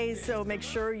today, so make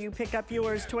sure you pick up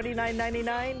yours.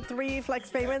 $29.99, 3 flex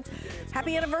payments.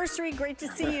 Happy anniversary. Great to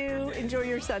see you. Enjoy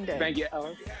your Sunday. Thank you,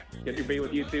 Alice. Good to be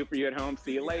with you too. For you at home.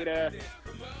 See you later.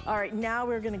 All right, now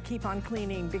we're going to keep on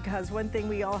cleaning because one thing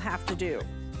we all have to do,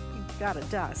 you've got to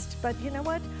dust. But you know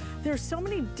what? There's so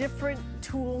many different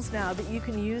tools now that you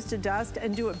can use to dust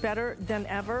and do it better than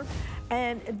ever.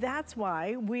 And that's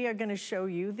why we are going to show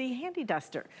you the Handy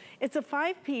Duster. It's a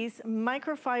 5-piece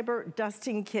microfiber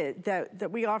dusting kit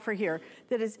that we offer here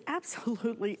that is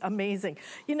absolutely amazing.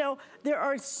 You know, there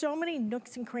are so many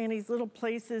nooks and crannies, little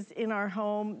places in our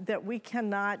home that we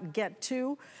cannot get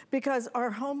to because our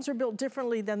homes are built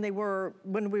differently than they were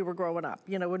when we were growing up.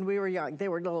 You know, when we were young, they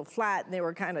were a little flat and they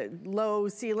were kind of low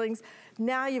ceilings.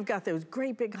 Now you've got those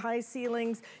great big high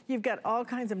ceilings. You've got all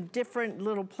kinds of different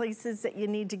little places that you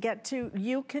need to get to.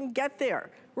 You can get there.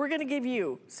 We're gonna give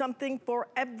you something for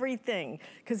everything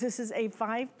because this is a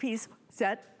 5-piece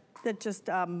set that just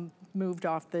moved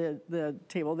off the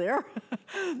table there.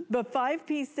 The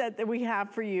 5-piece set that we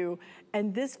have for you,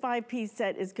 and this 5-piece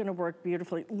set is gonna work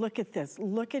beautifully. Look at this,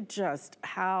 look at just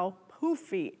how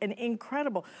poofy and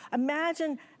incredible.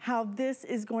 Imagine how this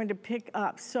is going to pick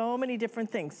up so many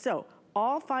different things. So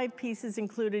all 5 pieces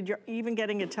included, you're even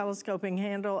getting a telescoping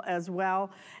handle as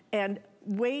well. And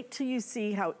wait till you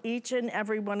see how each and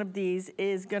every one of these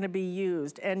is gonna be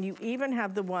used. And you even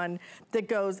have the one that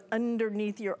goes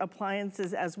underneath your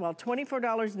appliances as well.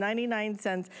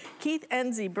 $24.99. Keith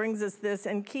Enzi brings us this.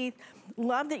 And Keith,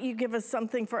 love that you give us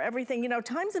something for everything. You know,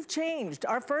 times have changed.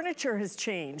 Our furniture has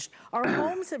changed. Our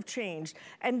homes have changed.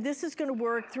 And this is gonna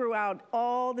work throughout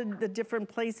all the different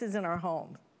places in our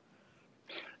home.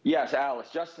 Yes, Alice,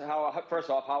 first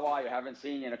off, how are you? Haven't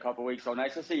seen you in a couple of weeks, so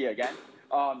nice to see you again.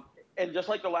 And just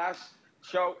like the last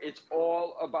show, it's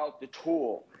all about the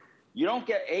tool. You don't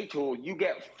get a tool, you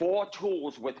get 4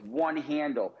 tools with 1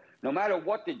 handle. No matter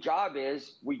what the job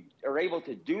is, we are able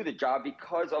to do the job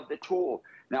because of the tool.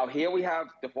 Now here we have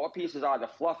the 4 pieces are the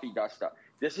fluffy duster.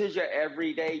 This is your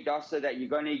everyday duster that you're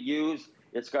gonna use.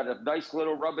 It's got a nice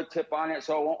little rubber tip on it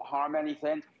so it won't harm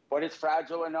anything, but it's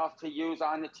fragile enough to use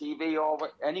on the TV or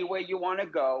any way you wanna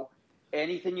go,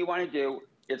 anything you wanna do.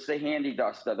 It's the Handy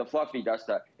Duster, the fluffy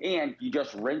duster. And you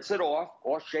just rinse it off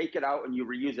or shake it out and you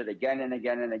reuse it again and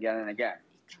again and again and again.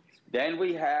 Then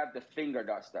we have the finger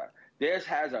duster. This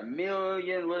has a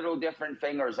million little different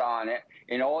fingers on it.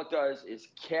 And all it does is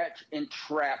catch and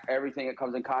trap everything it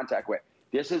comes in contact with.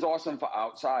 This is awesome for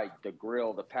outside, the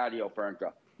grill, the patio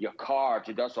furniture, your car,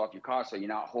 to dust off your car so you're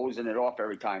not hosing it off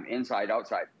every time, inside,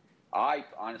 outside. I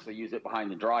honestly use it behind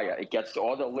the dryer. It gets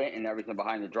all the lint and everything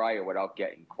behind the dryer without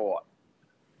getting caught.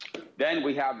 Then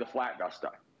we have the flat duster.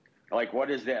 Like,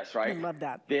 what is this, right? I love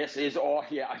that. This is all,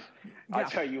 I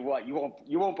tell you what, you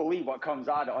won't believe what comes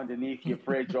out of underneath your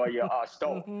fridge or your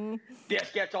stove.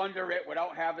 This gets under it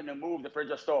without having to move the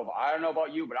fridge or stove. I don't know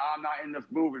about you, but I'm not in the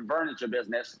moving furniture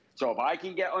business. So if I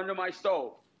can get under my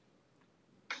stove,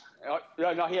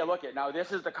 now here, look it. Now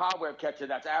this is the cobweb catcher.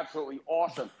 That's absolutely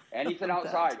awesome. Anything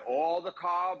outside, all the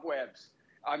cobwebs.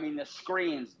 I mean, the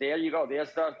screens, there you go.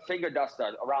 There's the finger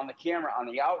duster around the camera on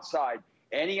the outside.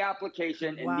 Any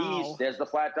application, and these, there's the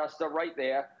flat duster right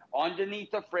there. Underneath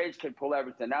the fridge, can pull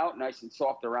everything out, nice and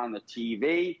soft around the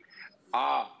TV.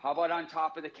 How about on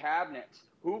top of the cabinets?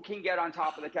 Who can get on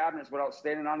top of the cabinets without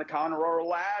standing on the counter or a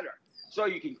ladder? So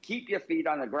you can keep your feet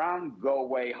on the ground, go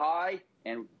way high,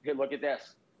 and here, look at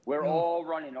this. We're all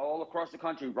running all across the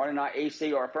country, running our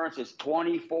AC or our furnaces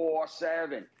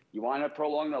 24/7. You want to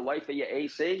prolong the life of your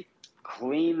AC?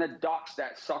 Clean the ducts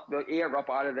that suck the air up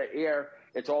out of the air.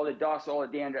 It's all the dust, all the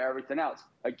dander, everything else.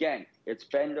 Again, it's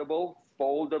bendable,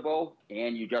 foldable,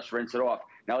 and you just rinse it off.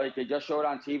 Now, like they just showed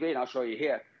on TV, and I'll show you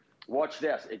here. Watch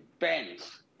this. It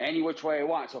bends any which way I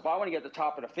want. So if I want to get the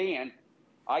top of the fan,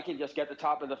 I can just get the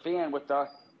top of the fan with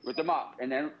the mop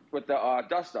and then with the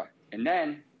duster. And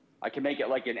then I can make it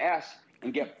like an S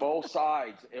and get both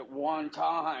sides at one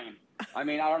time. I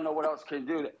mean, I don't know what else can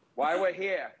do that. While we're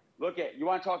here, look at, you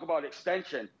want to talk about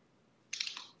extension.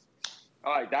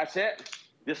 All right, that's it.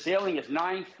 The ceiling is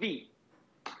 9 feet.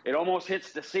 It almost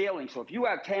hits the ceiling. So if you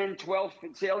have 10, 12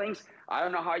 ceilings, I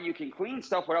don't know how you can clean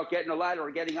stuff without getting a ladder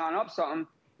or getting on up something.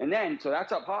 And then, so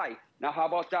that's up high. Now, how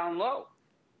about down low?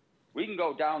 We can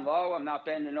go down low. I'm not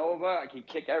bending over. I can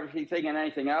kick everything and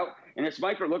anything out. And it's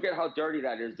micro. Look at how dirty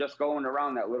that is, just going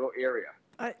around that little area.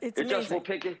 It's amazing. amazing. Just will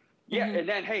pick it. Yeah, and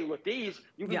then, hey, with these,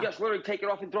 you can just literally take it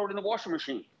off and throw it in the washing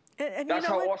machine. And that's you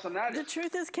know how what? awesome that is. The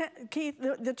truth is, Keith,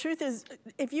 the truth is,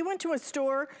 if you went to a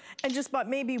store and just bought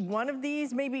maybe one of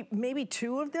these, maybe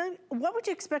two of them, what would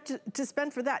you expect to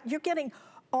spend for that? You're getting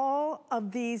all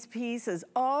of these pieces,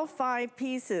 all 5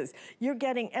 pieces. You're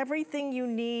getting everything you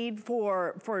need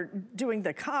for doing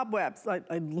the cobwebs. I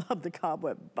love the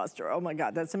cobweb buster. Oh my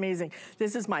God, that's amazing.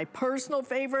 This is my personal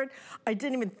favorite. I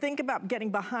didn't even think about getting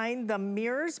behind the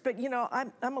mirrors, but you know,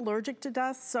 I'm allergic to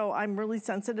dust, so I'm really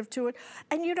sensitive to it.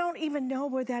 And you don't even know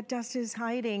where that dust is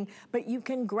hiding, but you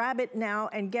can grab it now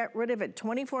and get rid of it.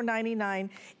 $24.99.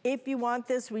 If you want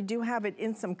this, we do have it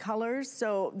in some colors,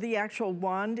 so the actual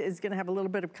wand is gonna have a little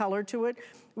bit of color to it.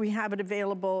 We have it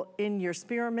available in your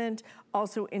spearmint,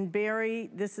 also in berry.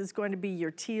 This is going to be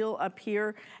your teal up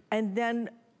here. And then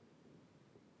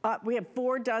we have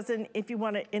 4 dozen if you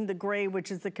want it in the gray,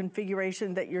 which is the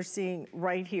configuration that you're seeing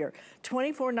right here.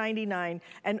 $24.99,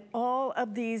 and all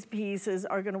of these pieces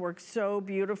are gonna work so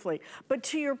beautifully. But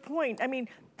to your point, I mean,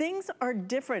 things are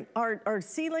different. Our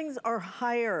ceilings are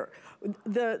higher.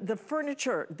 The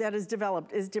furniture that is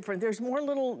developed is different. There's more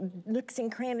little nooks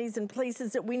and crannies and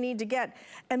places that we need to get.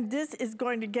 And this is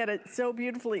going to get it so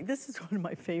beautifully. This is one of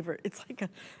my favorite. It's like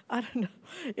I don't know,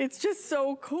 it's just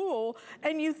so cool.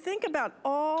 And you think about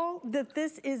all that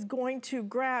this is going to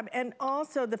grab, and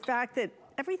also the fact that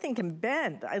everything can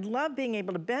bend. I love being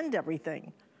able to bend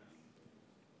everything.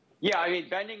 Yeah, I mean,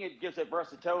 bending, it gives it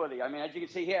versatility. I mean, as you can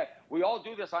see here, we all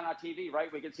do this on our TV,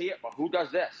 right? We can see it, but who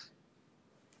does this?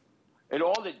 And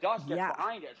all the dust gets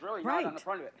behind it. It's really not on the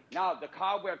front of it. Now, the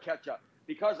cobweb catch-up,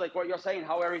 because like what you're saying,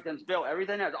 how everything's built,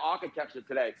 everything has architecture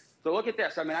today. So look at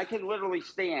this. I mean, I can literally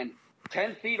stand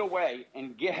 10 feet away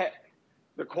and get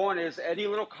the corners, any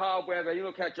little cobweb, any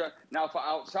little catch-up. Now, for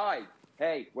outside,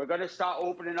 hey, we're going to start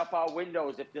opening up our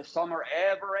windows if the summer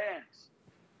ever ends.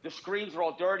 The screens are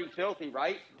all dirty, filthy,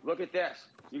 right? Look at this.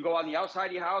 You go on the outside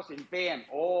of your house and bam,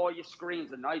 all your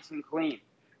screens are nice and clean.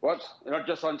 Whoops, they're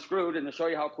just unscrewed, and to show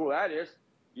you how cool that is,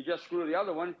 you just screw the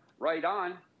other one right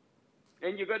on,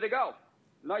 and you're good to go.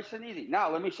 Nice and easy.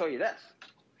 Now, let me show you this.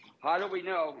 How do we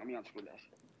know, let me unscrew this.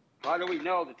 How do we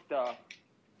know that,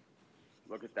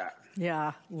 look at that.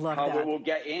 Yeah, love how that. How it will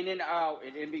get in and out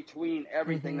and in between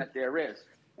everything that there is.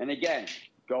 And again,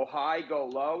 go high, go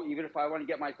low. Even if I want to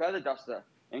get my feather duster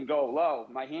and go low,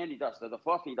 my handy duster, the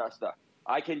fluffy duster,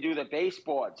 I can do the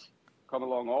baseboards. Come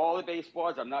along all the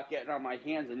baseboards. I'm not getting on my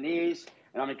hands and knees,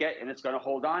 and it's going to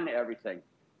hold on to everything.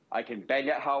 I can bend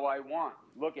it how I want.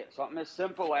 Look at something as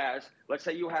simple as, let's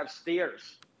say you have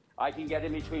stairs. I can get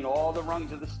in between all the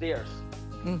rungs of the stairs.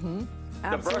 Mm-hmm.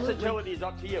 The versatility is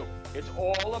up to you. It's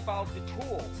all about the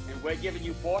tool, and we're giving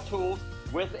you 4 tools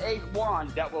with a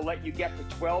wand that will let you get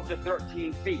to 12 to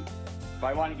 13 feet. If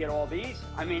I want to get all these,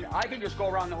 I mean, I can just go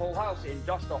around the whole house and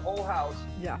dust the whole house.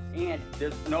 Yeah. And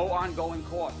there's no ongoing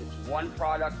cost. It's one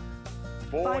product,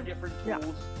 4 different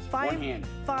tools, one hand.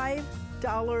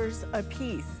 $5 a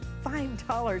piece.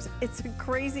 $5. It's a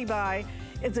crazy buy.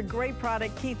 It's a great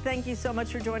product. Keith, thank you so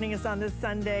much for joining us on this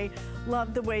Sunday.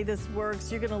 Love the way this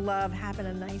works. You're gonna love having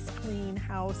a nice clean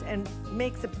house, and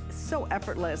makes it so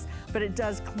effortless, but it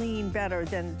does clean better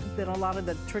than a lot of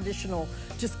the traditional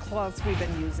just cloths we've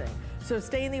been using. So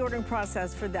stay in the ordering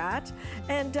process for that.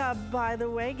 And by the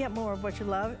way, get more of what you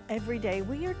love every day.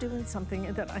 We are doing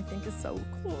something that I think is so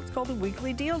cool. It's called a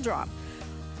weekly deal drop.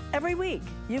 Every week,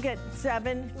 you get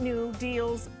 7 new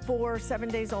deals for 7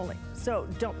 days only. So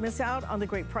don't miss out on the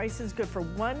great prices, good for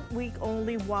 1 week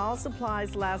only while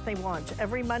supplies last. They launch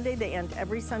every Monday, they end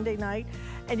every Sunday night.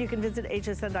 And you can visit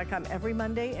hsn.com every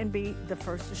Monday and be the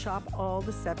first to shop all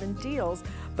the 7 deals.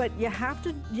 But you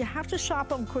have to shop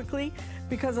them quickly,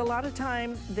 because a lot of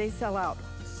times they sell out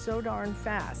so darn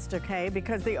fast, okay?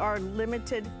 Because they are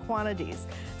limited quantities.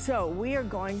 So we are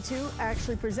going to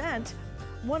actually present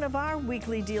one of our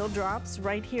weekly deal drops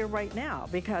right here, right now,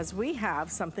 because we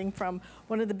have something from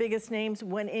one of the biggest names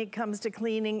when it comes to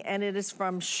cleaning, and it is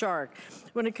from Shark.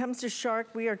 When it comes to Shark,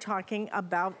 we are talking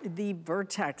about the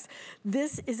Vertex.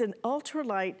 This is an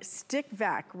ultralight stick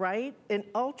vac, right? An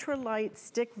ultralight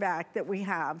stick vac that we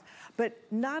have, but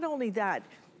not only that,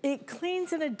 it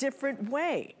cleans in a different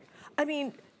way. I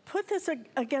mean, put this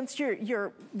against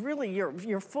your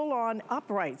full-on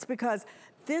uprights, because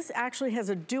this actually has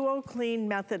a duo clean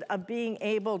method of being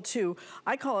able to,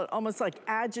 I call it almost like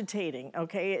agitating,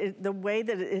 okay? The way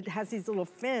that it has these little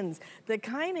fins that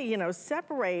kind of,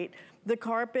 separate the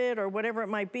carpet or whatever it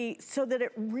might be, so that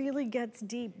it really gets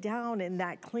deep down in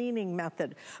that cleaning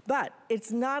method. But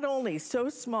it's not only so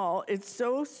small, it's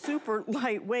so super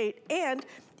lightweight, and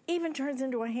even turns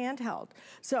into a handheld.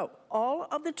 So all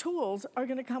of the tools are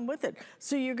gonna come with it.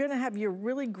 So you're gonna have your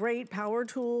really great power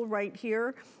tool right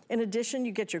here. In addition,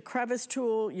 you get your crevice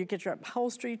tool, you get your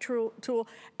upholstery tool,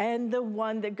 and the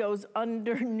one that goes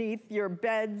underneath your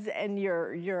beds and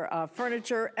your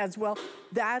furniture as well.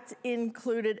 That's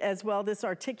included as well. This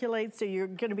articulates, so you're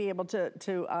gonna be able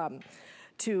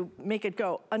to make it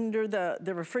go under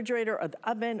the refrigerator or the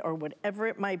oven or whatever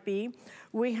it might be.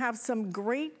 We have some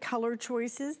great color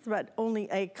choices, but only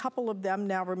a couple of them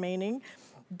now remaining.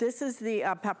 This is the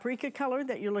paprika color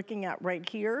that you're looking at right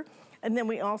here. And then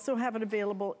we also have it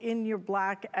available in your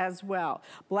black as well.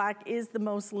 Black is the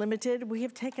most limited. We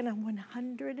have taken a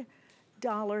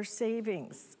 $100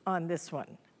 savings on this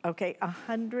one, okay?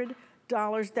 $100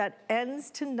 that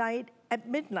ends tonight at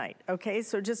midnight, okay?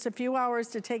 So just a few hours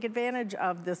to take advantage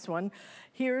of this one.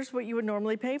 Here's what you would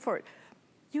normally pay for it.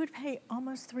 You would pay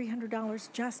almost $300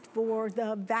 just for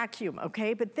the vacuum,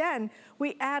 okay? But then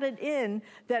we added in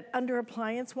that under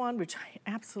appliance one, which I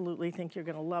absolutely think you're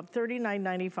gonna love,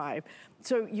 $39.95.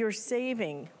 So you're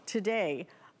saving today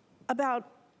about,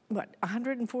 what,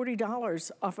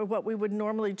 $140 off of what we would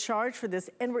normally charge for this,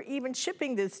 and we're even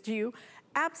shipping this to you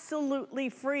absolutely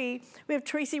free. We have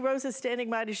Tracy Rosa standing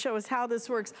by to show us how this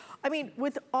works. I mean,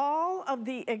 with all of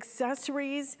the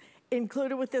accessories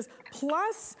included with this,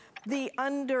 plus the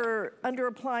under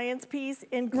appliance piece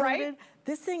included, right?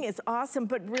 This thing is awesome.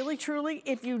 But really, truly,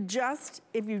 if you just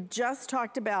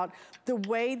talked about the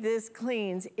way this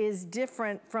cleans is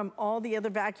different from all the other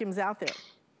vacuums out there.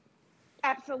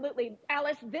 Absolutely.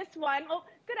 Alice, this one, oh,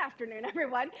 good afternoon,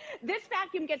 everyone. This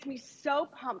vacuum gets me so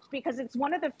pumped because it's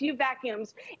one of the few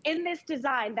vacuums in this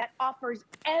design that offers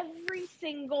every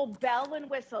single bell and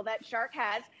whistle that Shark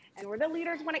has, and we're the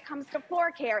leaders when it comes to floor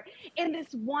care, in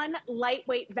this one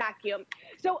lightweight vacuum.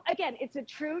 So again, it's a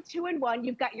true 2-in-1.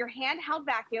 You've got your handheld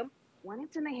vacuum. When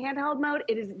it's in the handheld mode,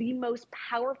 it is the most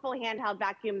powerful handheld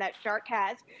vacuum that Shark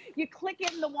has. You click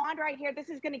in the wand right here. This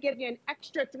is going to give you an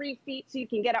extra 3 feet so you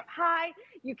can get up high,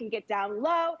 you can get down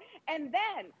low, and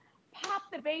then pop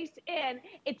the base in.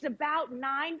 It's about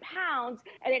 9 pounds,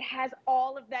 and it has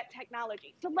all of that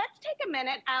technology. So let's take a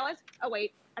minute, Alice. Oh,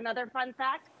 wait, another fun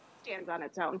fact, stands on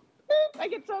its own. I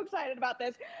get so excited about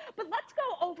this. But let's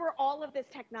go over all of this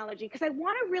technology because I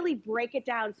want to really break it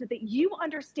down so that you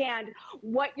understand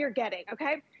what you're getting,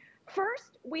 okay?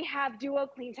 First, we have Duo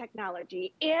Clean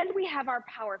technology, and we have our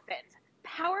power fins.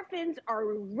 Power fins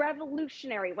are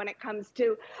revolutionary when it comes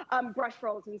to brush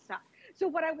rolls and stuff. So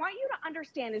what I want you to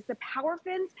understand is the power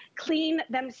fins clean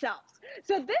themselves.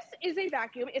 So this is a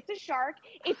vacuum. It's a Shark.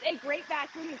 It's a great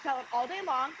vacuum. You sell it all day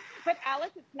long. But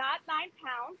Alice, it's not 9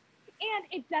 pounds. And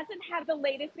it doesn't have the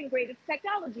latest and greatest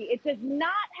technology. It does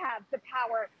not have the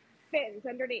power fins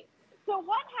underneath. So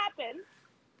what happens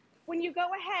when you go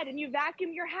ahead and you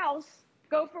vacuum your house,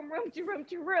 go from room to room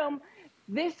to room?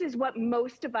 This is what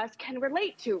most of us can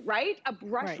relate to, right? A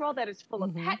brush roll that is full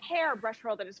of pet hair, a brush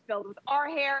roll that is filled with our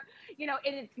hair, you know,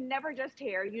 and it's never just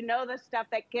hair. You know the stuff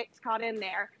that gets caught in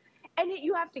there. And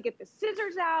you have to get the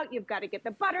scissors out, you've got to get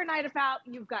the butter knife out,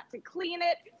 you've got to clean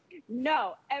it.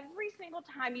 No, every single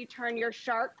time you turn your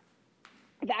Shark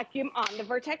vacuum on, the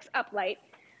Vertex Uplight,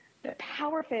 the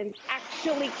power fins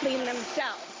actually clean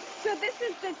themselves. So this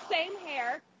is the same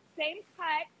hair, same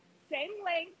cut, same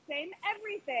length, same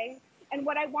everything. And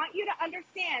what I want you to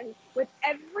understand, with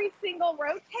every single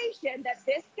rotation that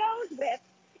this goes with,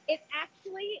 it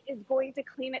actually is going to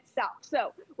clean itself.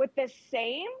 So with the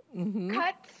same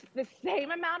cuts, the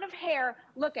same amount of hair,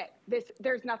 look at this,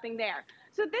 there's nothing there.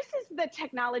 So this is the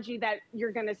technology that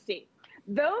you're gonna see.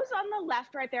 Those on the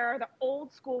left right there are the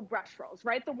old school brush rolls,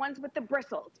 right? The ones with the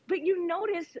bristles. But you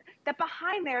notice that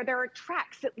behind there are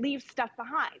tracks that leave stuff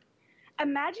behind.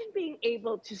 Imagine being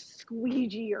able to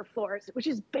squeegee your floors, which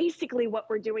is basically what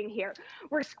we're doing here.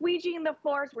 We're squeegeeing the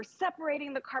floors, we're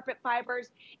separating the carpet fibers,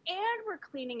 and we're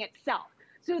cleaning itself.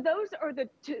 So those are the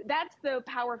two, that's the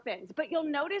power fins. But you'll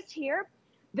notice here,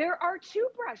 there are 2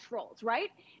 brush rolls, right?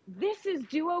 This is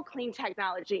Duo Clean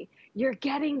technology. You're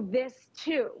getting this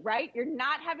too, right? You're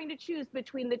not having to choose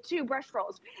between the 2 brush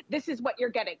rolls. This is what you're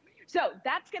getting. So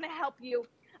that's gonna help you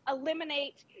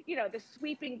eliminate, you know, the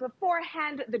sweeping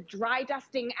beforehand, the dry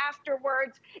dusting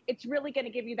afterwards. It's really going to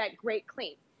give you that great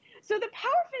clean. So the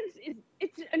power fins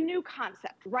it's a new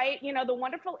concept, right? You know, the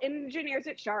wonderful engineers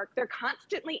at Shark, they're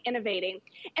constantly innovating,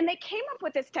 and they came up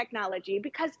with this technology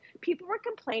because people were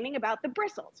complaining about the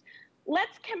bristles.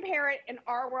 Let's compare it in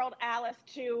our world, Alice,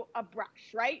 to a brush,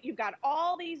 right? You've got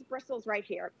all these bristles right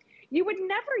here. You would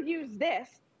never use this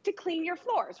to clean your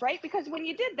floors, right? Because when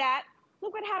you did that,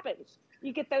 look what happens.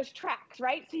 You get those tracks,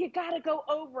 right? So you got to go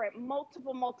over it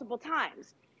multiple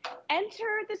times.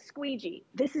 Enter the squeegee.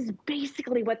 This is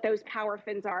basically what those power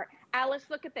fins are. Alice,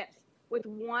 look at this. With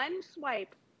one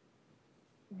swipe,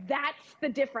 that's the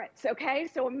difference, okay?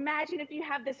 So imagine if you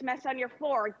have this mess on your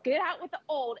floor, get out with the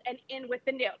old and in with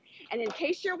the new. And in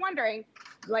case you're wondering,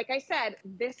 like I said,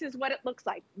 this is what it looks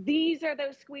like. These are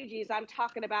those squeegees I'm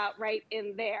talking about right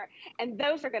in there. And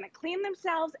those are gonna clean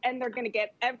themselves, and they're gonna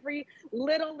get every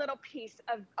little piece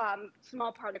of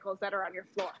small particles that are on your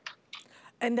floor.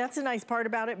 And that's a nice part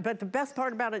about it, but the best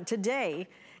part about it today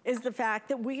is the fact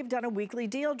that we've done a weekly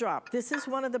deal drop. This is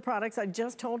one of the products I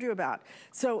just told you about.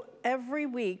 So every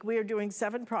week we are doing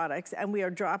 7 products and we are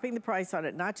dropping the price on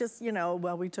it. Not just, you know,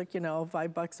 well, we took, you know,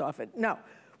 $5 off it. No,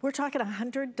 we're talking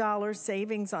 $100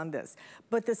 savings on this.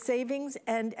 But the savings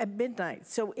end at midnight.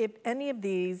 So if any of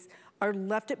these are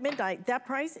left at midnight, that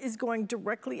price is going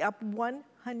directly up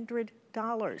 $100.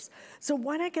 So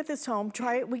why not get this home,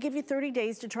 try it. We give you 30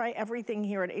 days to try everything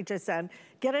here at HSN.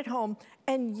 Get it home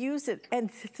and use it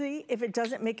and see if it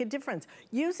doesn't make a difference.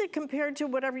 Use it compared to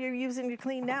whatever you're using to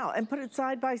clean now and put it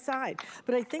side by side.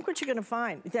 But I think what you're gonna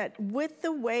find that with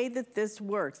the way that this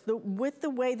works, with the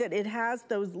way that it has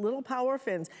those little power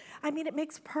fins, I mean, it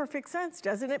makes perfect sense,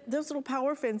 doesn't it? Those little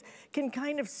power fins can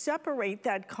kind of separate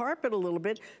that carpet a little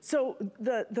bit, so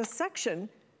the section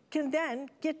can then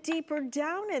get deeper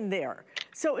down in there.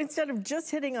 So instead of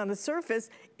just hitting on the surface,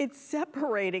 it's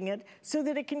separating it so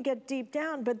that it can get deep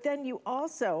down, but then you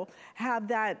also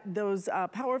have those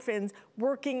power fins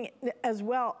working as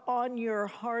well on your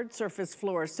hard surface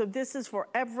floor. So this is for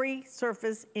every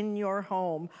surface in your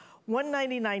home.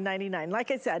 $199.99,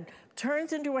 like I said,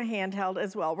 turns into a handheld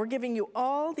as well. We're giving you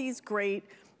all these great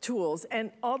tools,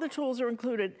 and all the tools are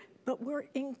included, but we're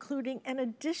including an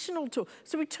additional tool.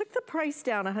 So we took the price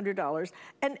down $100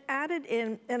 and added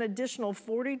in an additional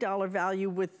 $40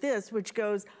 value with this, which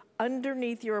goes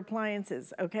underneath your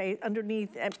appliances, okay?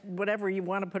 Underneath whatever you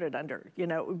want to put it under. You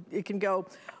know, it can go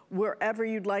wherever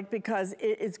you'd like because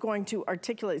it's going to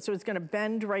articulate. So it's going to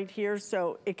bend right here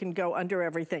so it can go under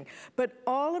everything. But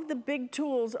all of the big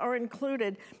tools are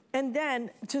included. And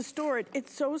then to store it,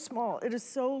 it's so small, it is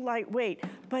so lightweight.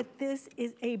 But this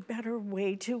is a better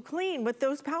way to clean with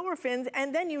those power fins.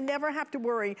 And then you never have to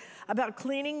worry about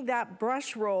cleaning that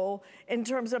brush roll in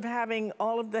terms of having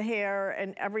all of the hair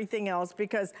and everything else,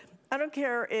 because I don't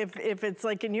care if it's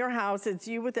like in your house, it's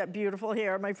you with that beautiful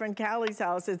hair. My friend Callie's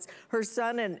house, it's her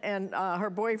son and her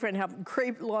boyfriend have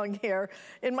great long hair.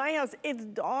 In my house, it's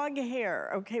dog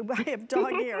hair, okay? I have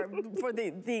dog hair for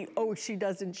oh, she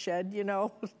doesn't shed, you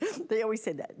know? They always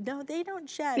say that. No, they don't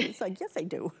shed. It's like, yes, I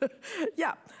do.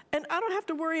 Yeah, and I don't have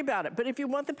to worry about it. But if you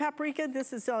want the paprika,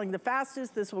 this is selling the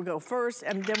fastest. This will go first.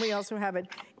 And then we also have it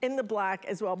in the black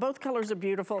as well. Both colors are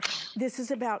beautiful. This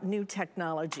is about new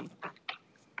technology.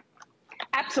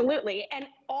 Absolutely, and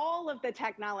all of the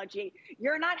technology.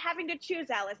 You're not having to choose,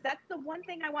 Alice. That's the one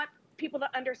thing I want people to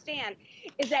understand,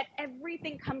 is that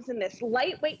everything comes in this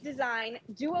lightweight design,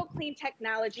 dual clean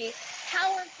technology,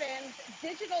 power fins,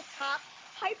 digital top,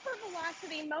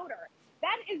 hypervelocity motor.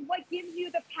 That is what gives you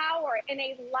the power in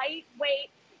a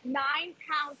lightweight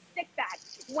 9-pound stick bag.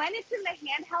 When it's in the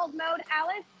handheld mode,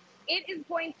 Alice, it is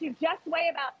going to just weigh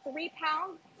about 3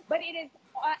 pounds, but it is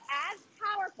as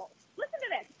powerful. Listen to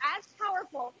this, as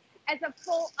powerful as a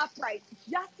full upright,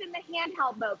 just in the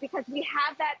handheld mode, because we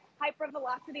have that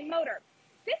hypervelocity motor.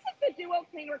 This is the duo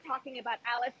clean we're talking about,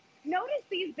 Alice. Notice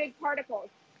these big particles.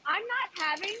 I'm not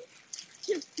having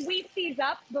to sweep these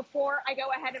up before I go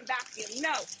ahead and vacuum.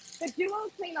 No, the duo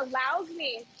clean allows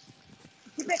me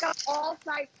to pick up all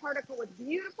size particle with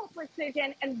beautiful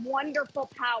precision and wonderful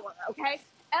power, okay?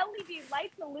 LED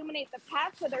lights illuminate the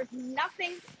path, so there's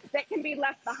nothing that can be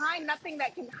left behind, nothing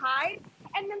that can hide,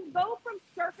 and then go from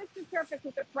surface to surface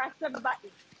with the press of a button.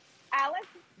 Alice,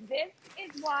 this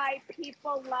is why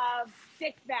people love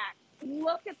stick vacs.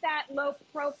 Look at that low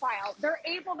profile. They're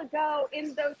able to go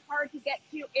in those hard to get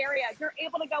to areas. They're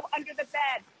able to go under the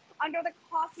bed, under the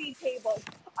coffee tables,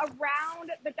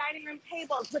 around the dining room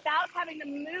tables without having to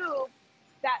move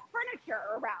that furniture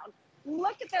around.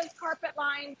 Look at those carpet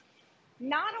lines.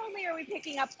 Not only are we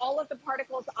picking up all of the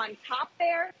particles on top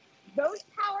there, those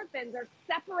power fins are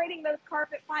separating those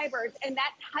carpet fibers, and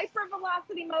that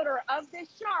hypervelocity motor of this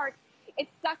shark is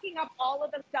sucking up all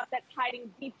of the stuff that's hiding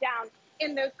deep down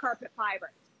in those carpet fibers.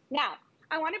 Now,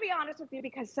 I want to be honest with you,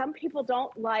 because some people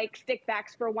don't like stick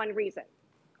vacs for one reason.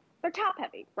 They're top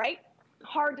heavy, right?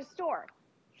 Hard to store.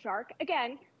 Shark,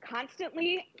 again,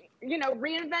 constantly, you know,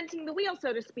 reinventing the wheel,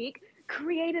 so to speak,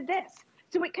 created this.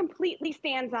 So it completely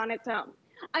stands on its own.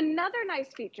 Another nice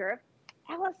feature,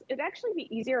 Alice, it'd actually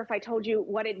be easier if I told you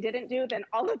what it didn't do than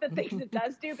all of the things it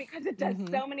does do, because it does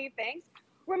so many things.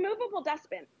 Removable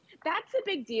dustbin. That's a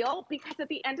big deal because at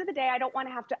the end of the day, I don't want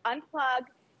to have to unplug,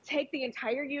 take the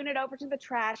entire unit over to the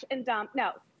trash and dump.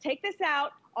 No, take this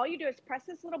out. All you do is press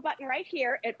this little button right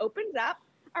here. It opens up,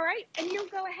 all right? And you'll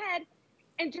go ahead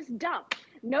and just dump.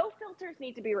 No filters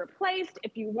need to be replaced.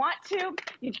 If you want to,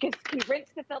 you just can rinse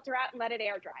the filter out and let it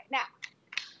air dry. Now,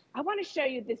 I want to show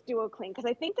you this Duo Clean because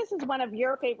I think this is one of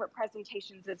your favorite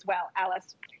presentations as well,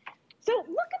 Alice. So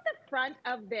look at the front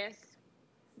of this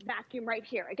vacuum right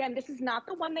here. Again, this is not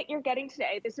the one that you're getting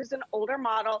today. This is an older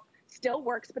model, still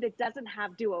works, but it doesn't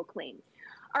have Duo Clean.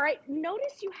 All right,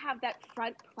 notice you have that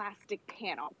front plastic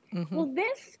panel. Well,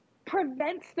 this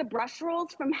prevents the brush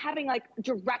rolls from having like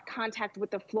direct contact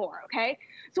with the floor, okay?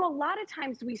 So a lot of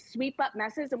times we sweep up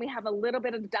messes and we have a little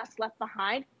bit of dust left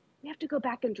behind. We have to go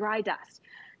back and dry dust.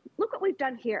 Look what we've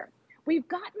done here. We've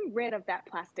gotten rid of that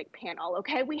plastic panel,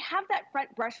 okay? We have that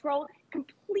front brush roll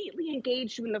completely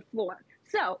engaged in the floor.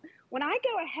 So when I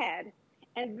go ahead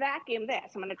and vacuum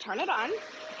this, I'm gonna turn it on,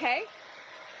 okay?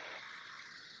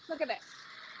 Look at this.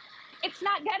 It's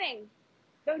not getting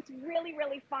those really,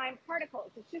 really fine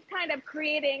particles. It's just kind of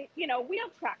creating, you know, wheel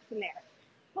tracks in there.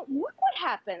 But look what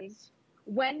happens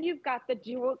when you've got the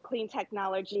Duo Clean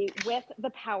technology with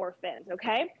the power fins,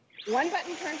 okay? One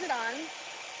button turns it on.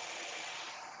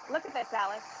 Look at this,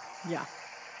 Alice. Yeah.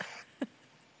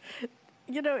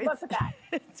 You know, Look at that.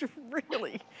 It's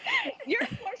really. Your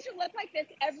floor should look like this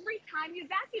every time you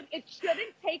vacuum. It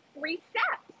shouldn't take 3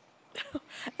 steps.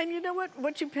 And you know what?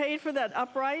 What you paid for that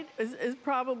upright is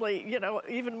probably, you know,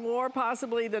 even more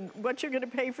possibly than what you're going to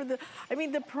pay for the, I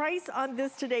mean, the price on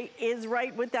this today is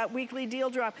right with that weekly deal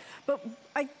drop. But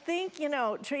I think, you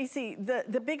know, Tracy,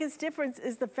 the biggest difference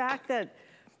is the fact that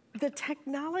the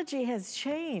technology has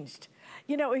changed.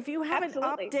 You know, if you haven't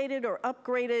updated or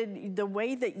upgraded the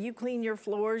way that you clean your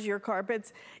floors, your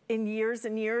carpets in years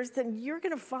and years, then you're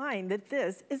gonna find that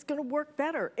this is gonna work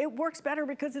better. It works better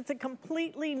because it's a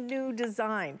completely new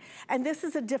design. And this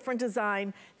is a different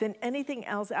design than anything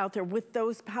else out there with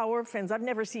those power fins. I've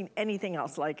never seen anything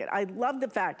else like it. I love the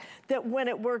fact that when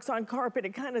it works on carpet,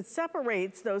 it kind of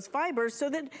separates those fibers so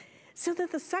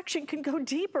that the suction can go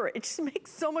deeper. It just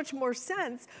makes so much more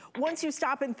sense once you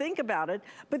stop and think about it.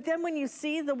 But then when you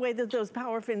see the way that those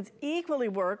power fins equally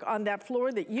work on that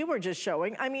floor that you were just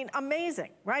showing, I mean,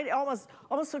 amazing, right? It almost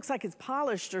looks like it's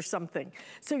polished or something.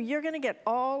 So you're gonna get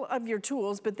all of your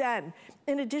tools, but then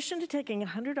in addition to taking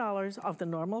 $100 off the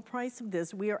normal price of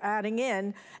this, we are adding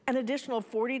in an additional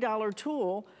 $40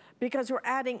 tool because we're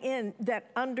adding in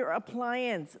that under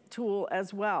appliance tool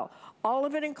as well. All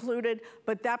of it included,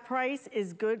 but that price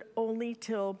is good only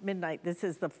till midnight. This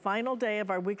is the final day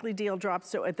of our weekly deal drop.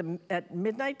 So at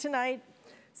midnight tonight,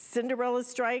 Cinderella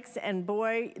strikes, and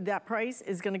boy, that price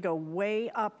is gonna go way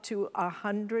up to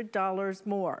 $100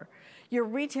 more. Your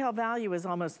retail value is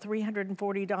almost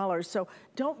 $340, so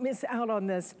don't miss out on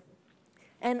this.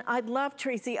 And I'd love,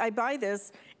 Tracy, I buy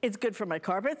this. It's good for my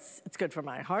carpets, it's good for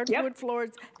my hardwood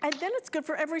floors, and then it's good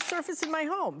for every surface in my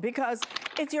home because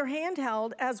it's your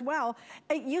handheld as well.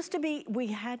 It used to be we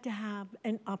had to have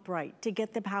an upright to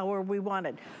get the power we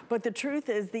wanted. But the truth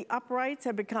is the uprights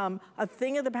have become a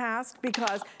thing of the past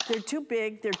because they're too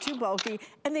big, they're too bulky,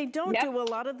 and they don't do a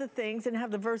lot of the things and have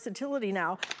the versatility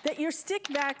now that your stick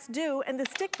vacs do, and the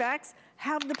stick vacs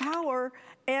have the power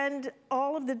and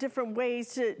all of the different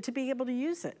ways to be able to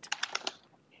use it.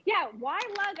 Yeah, why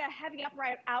lug a heavy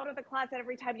upright out of the closet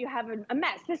every time you have a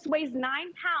mess? This weighs 9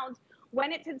 pounds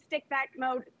when it's in stick vac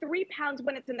mode, 3 pounds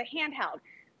when it's in the handheld.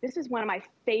 This is one of my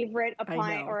favorite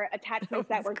appliance or attachments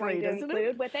that we're going to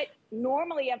include with it.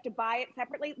 Normally you have to buy it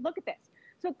separately. Look at this.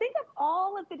 So think of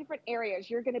all of the different areas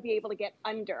you're going to be able to get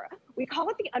under. We call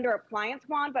it the under appliance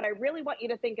wand, but I really want you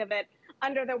to think of it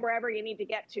under the wherever you need to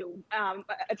get to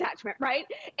attachment, right?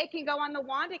 It can go on the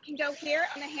wand, it can go here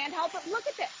on the handheld, but look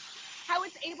at this, how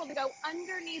it's able to go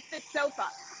underneath the sofa.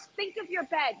 Think of your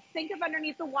bed, think of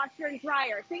underneath the washer and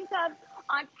dryer, think of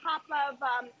on top of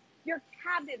your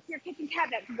cabinets, your kitchen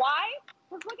cabinets. Why?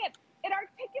 Because look at, it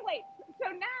articulates. So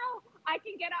now I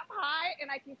can get up high and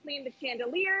I can clean the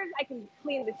chandeliers, I can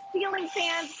clean the ceiling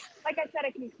fans. Like I said, I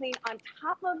can clean on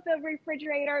top of the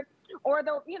refrigerator or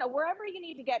the, you know, wherever you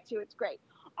need to get to, it's great.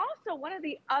 Also, one of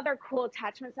the other cool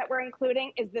attachments that we're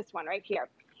including is this one right here.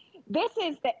 This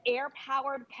is the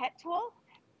air-powered pet tool.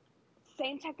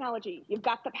 Same technology. You've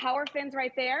got the power fins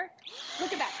right there.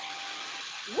 Look at that.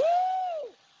 Woo!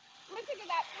 Listen to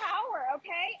that power,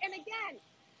 okay? And again,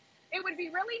 it would be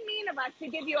really mean of us to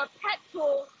give you a pet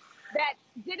tool that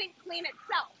didn't clean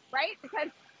itself, right? Because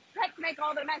pets make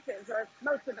all the messes, or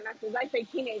most of the messes. I say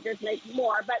teenagers make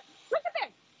more, but look at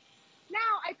this. Now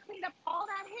I cleaned up all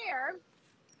that hair.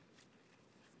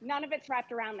 None of it's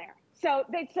wrapped around there. So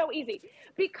it's so easy.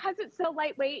 Because it's so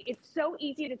lightweight, it's so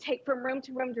easy to take from room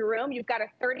to room to room. You've got a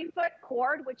 30-foot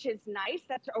cord, which is nice.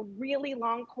 That's a really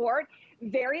long cord.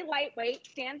 Very lightweight,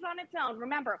 stands on its own.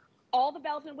 Remember, all the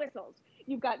bells and whistles.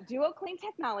 You've got dual clean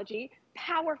technology,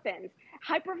 power fins,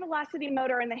 hypervelocity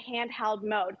motor in the handheld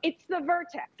mode. It's the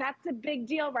Vertex. That's a big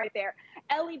deal right there.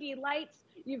 LED lights.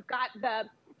 You've got the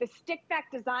stick back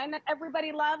design that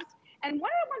everybody loves. And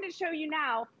what I want to show you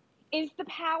now is the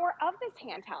power of this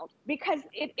handheld, because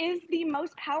it is the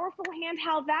most powerful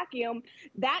handheld vacuum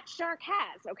that Shark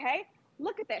has, okay?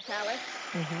 Look at this, Alice.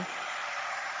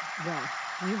 Yeah,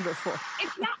 beautiful.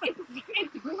 It's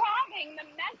grabbing the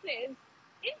messes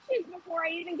inches before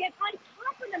I even get on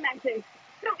top of the messes.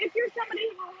 So if you're somebody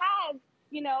who has,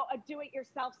 you know, a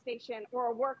do-it-yourself station or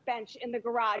a workbench in the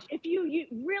garage, if you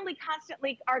really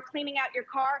constantly are cleaning out your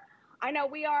car, I know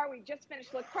we are. We just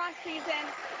finished lacrosse season.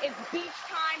 It's beach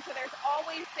time, so there's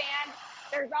always sand.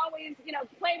 There's always, you know,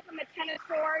 clay from the tennis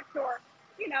courts or,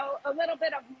 you know, a little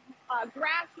bit of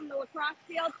grass from the lacrosse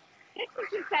field. This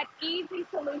is just that easy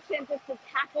solution just to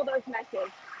tackle those messes.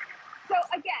 So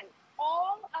again,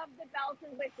 all of the bells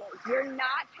and whistles, you're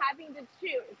not having to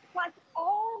choose, plus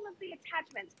all of the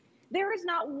attachments. There is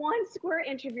not 1 square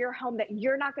inch of your home that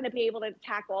you're not going to be able to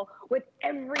tackle with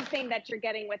everything that you're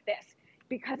getting with this.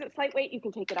 Because it's lightweight, you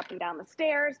can take it up and down the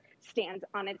stairs, stands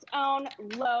on its own,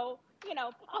 low, you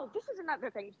know. Oh, this is another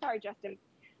thing. Sorry, Justin.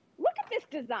 Look at this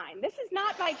design. This is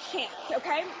not by chance,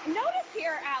 okay? Notice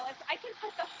here, Alice, I can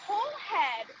put the whole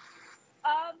head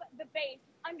of the base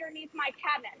underneath my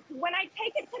cabinet. When I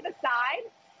take it to the side,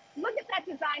 look at that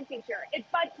design feature. It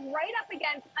butts right up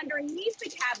against underneath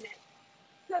the cabinet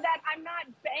so that I'm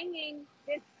not banging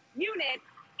this unit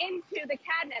into the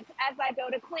cabinets as I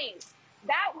go to clean.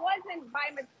 That wasn't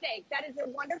by mistake. That is a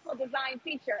wonderful design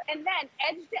feature. And then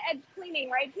edge-to-edge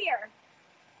cleaning right here.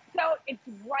 So it's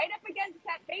right up against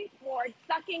that baseboard,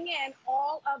 sucking in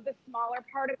all of the smaller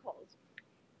particles.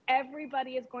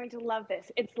 Everybody is going to love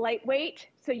this. It's lightweight,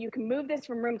 so you can move this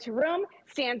from room to room,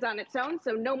 stands on its own,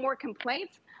 so no more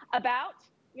complaints about,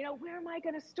 you know, where am I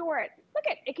going to store it? Look,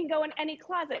 it can go in any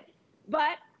closet.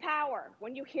 But power.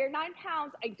 When you hear 9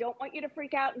 pounds, I don't want you to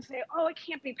freak out and say, oh, it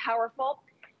can't be powerful.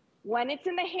 When it's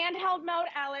in the handheld mode,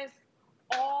 Alice,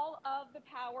 all of the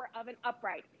power of an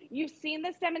upright. You've seen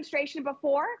this demonstration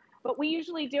before, but we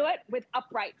usually do it with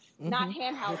uprights, not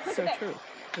handheld. That's so true.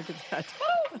 Look at that. Oh,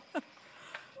 look at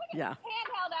yeah.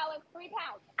 Handheld, Alice, 3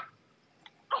 pounds.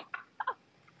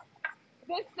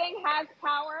 This thing has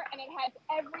power, and it has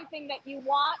everything that you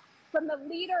want from the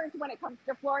leaders when it comes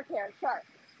to floor care. Sure.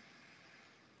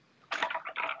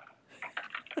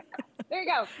 There you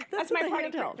go. That's my party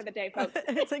trick for the day, folks.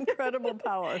 It's incredible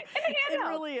power. It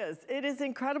really is. It is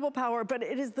incredible power, but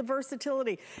it is the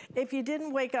versatility. If you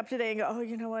didn't wake up today and go, oh,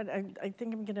 you know what, I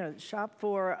think I'm going to shop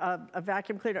for a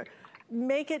vacuum cleaner,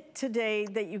 make it today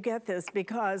that you get this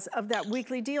because of that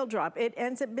weekly deal drop. It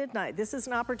ends at midnight. This is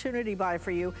an opportunity buy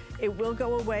for you. It will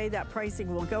go away. That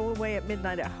pricing will go away at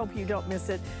midnight. I hope you don't miss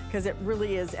it because it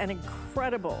really is an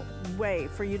incredible way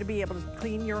for you to be able to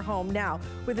clean your home now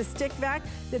with a stick vac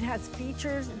that has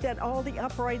features that all the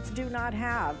uprights do not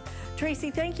have. Tracy,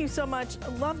 thank you so much.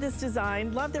 Love this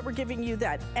design. Love that we're giving you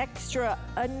that extra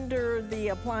under the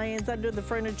appliance, under the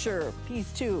furniture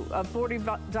piece too, of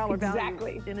 $40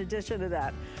 value in addition to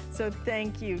that. So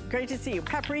thank you. Great to see you.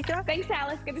 Paprika. Thanks,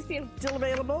 Alice. Good to see you. Still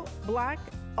available. Black,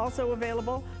 also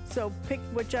available. So pick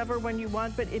whichever one you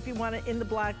want, but if you want it in the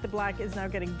black is now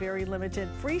getting very limited.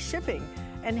 Free shipping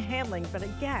and handling, but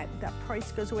again, that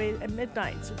price goes away at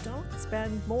midnight, so don't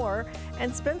spend more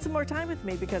and spend some more time with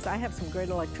me because I have some great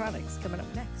electronics coming up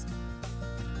next.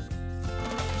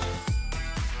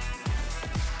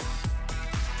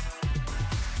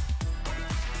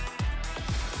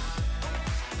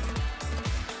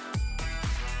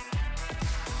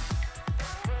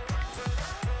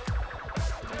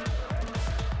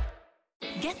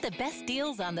 Get the best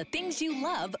deals on the things you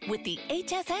love with the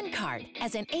HSN card.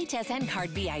 As an HSN card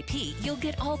VIP, you'll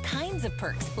get all kinds of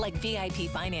perks like VIP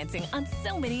financing on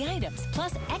so many items,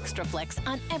 plus extra flex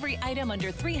on every item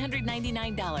under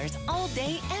 $399 all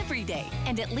day, every day,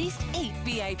 and at least 8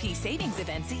 VIP savings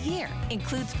events a year.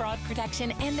 Includes fraud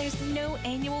protection and there's no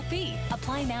annual fee.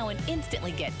 Apply now and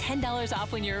instantly get $10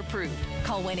 off when you're approved.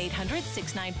 Call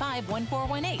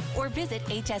 1-800-695-1418 or visit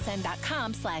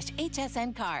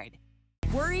hsn.com/HSN card.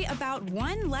 Worry about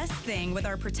one less thing with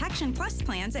our Protection Plus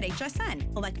plans at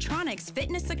HSN. Electronics,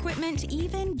 fitness equipment,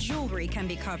 even jewelry can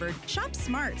be covered. Shop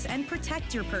smart and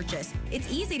protect your purchase.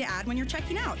 It's easy to add when you're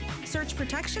checking out. Search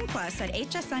Protection Plus at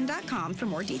hsn.com for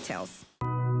more details.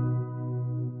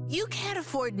 You can't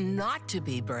afford not to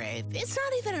be brave. It's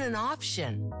not even an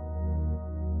option.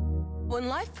 When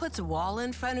life puts a wall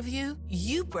in front of you,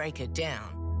 you break it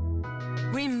down.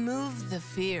 Remove the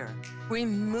fear.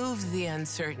 Remove the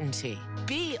uncertainty.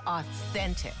 Be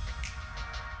authentic.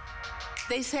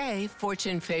 They say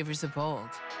fortune favors the bold.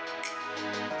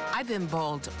 I've been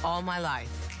bold all my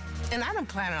life, and I don't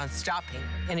plan on stopping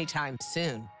anytime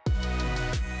soon.